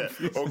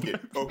 Yeah.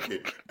 Okay.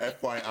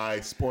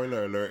 FYI,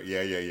 spoiler alert.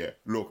 Yeah.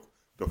 Look,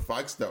 the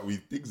things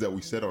that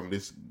we said on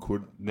this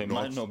They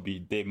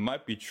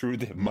might be true.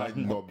 They might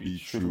not be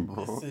true.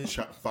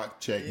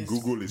 Fact check.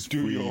 Google is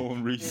free. Do your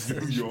own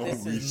research. Do your own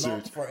This is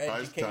research. not for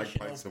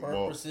educational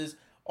purposes.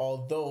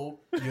 Although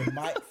you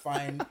might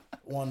find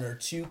one or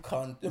two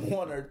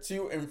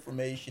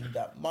information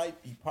that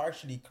might be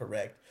partially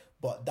correct.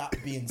 But that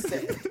being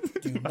said,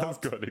 do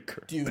not tell your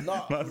kids.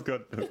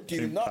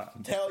 Do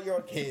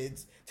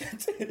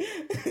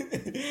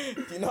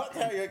not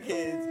tell your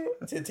kids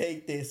to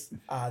take this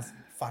as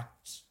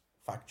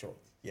factual.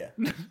 Yeah.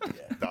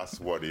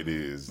 That's what it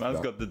is. Man's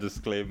got the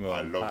disclaimer.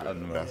 I love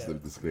it. That's the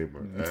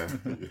disclaimer.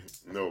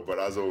 No, but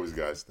as always,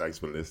 guys, thanks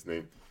for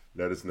listening.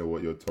 Let us know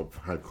what your top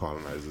 5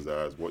 colonizers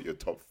are, what your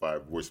top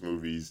 5 worst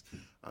movies,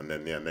 and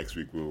then next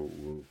week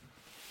we'll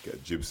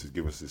get Jibs to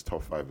give us his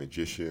top 5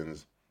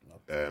 magicians.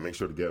 Make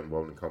sure to get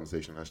involved in the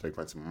conversation.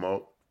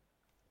 #FancyMo.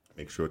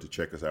 Make sure to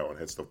check us out on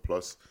Headstuff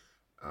Plus,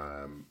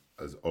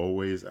 as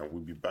always, and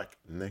we'll be back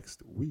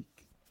next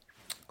week.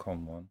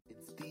 Come on.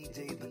 It's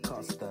DJ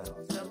DaCosta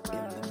in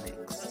the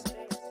mix.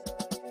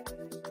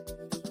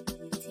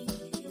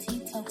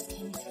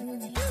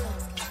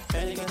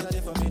 Any girls are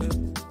there for me do.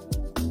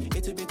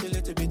 It's a bit,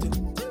 little bit do.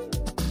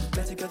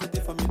 Plenty girls are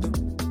there for me do.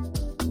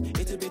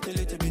 It's a bit,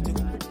 little bit do.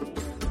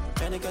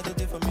 Any girls are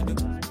there for me do.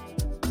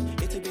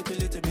 It's a bit,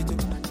 little bit do.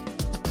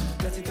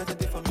 Plenty girls are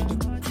there for me do.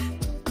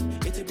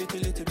 It's a bit,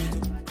 little bit do.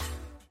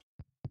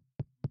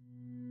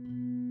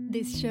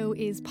 This show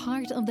is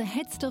part of the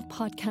Headstuff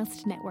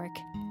Podcast Network,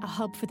 a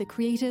hub for the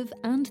creative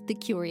and the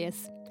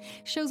curious.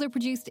 Shows are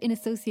produced in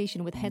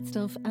association with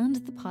Headstuff and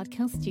the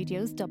Podcast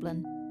Studios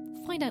Dublin.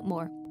 Find out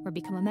more or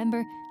become a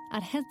member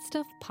at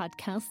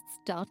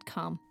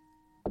headstuffpodcasts.com.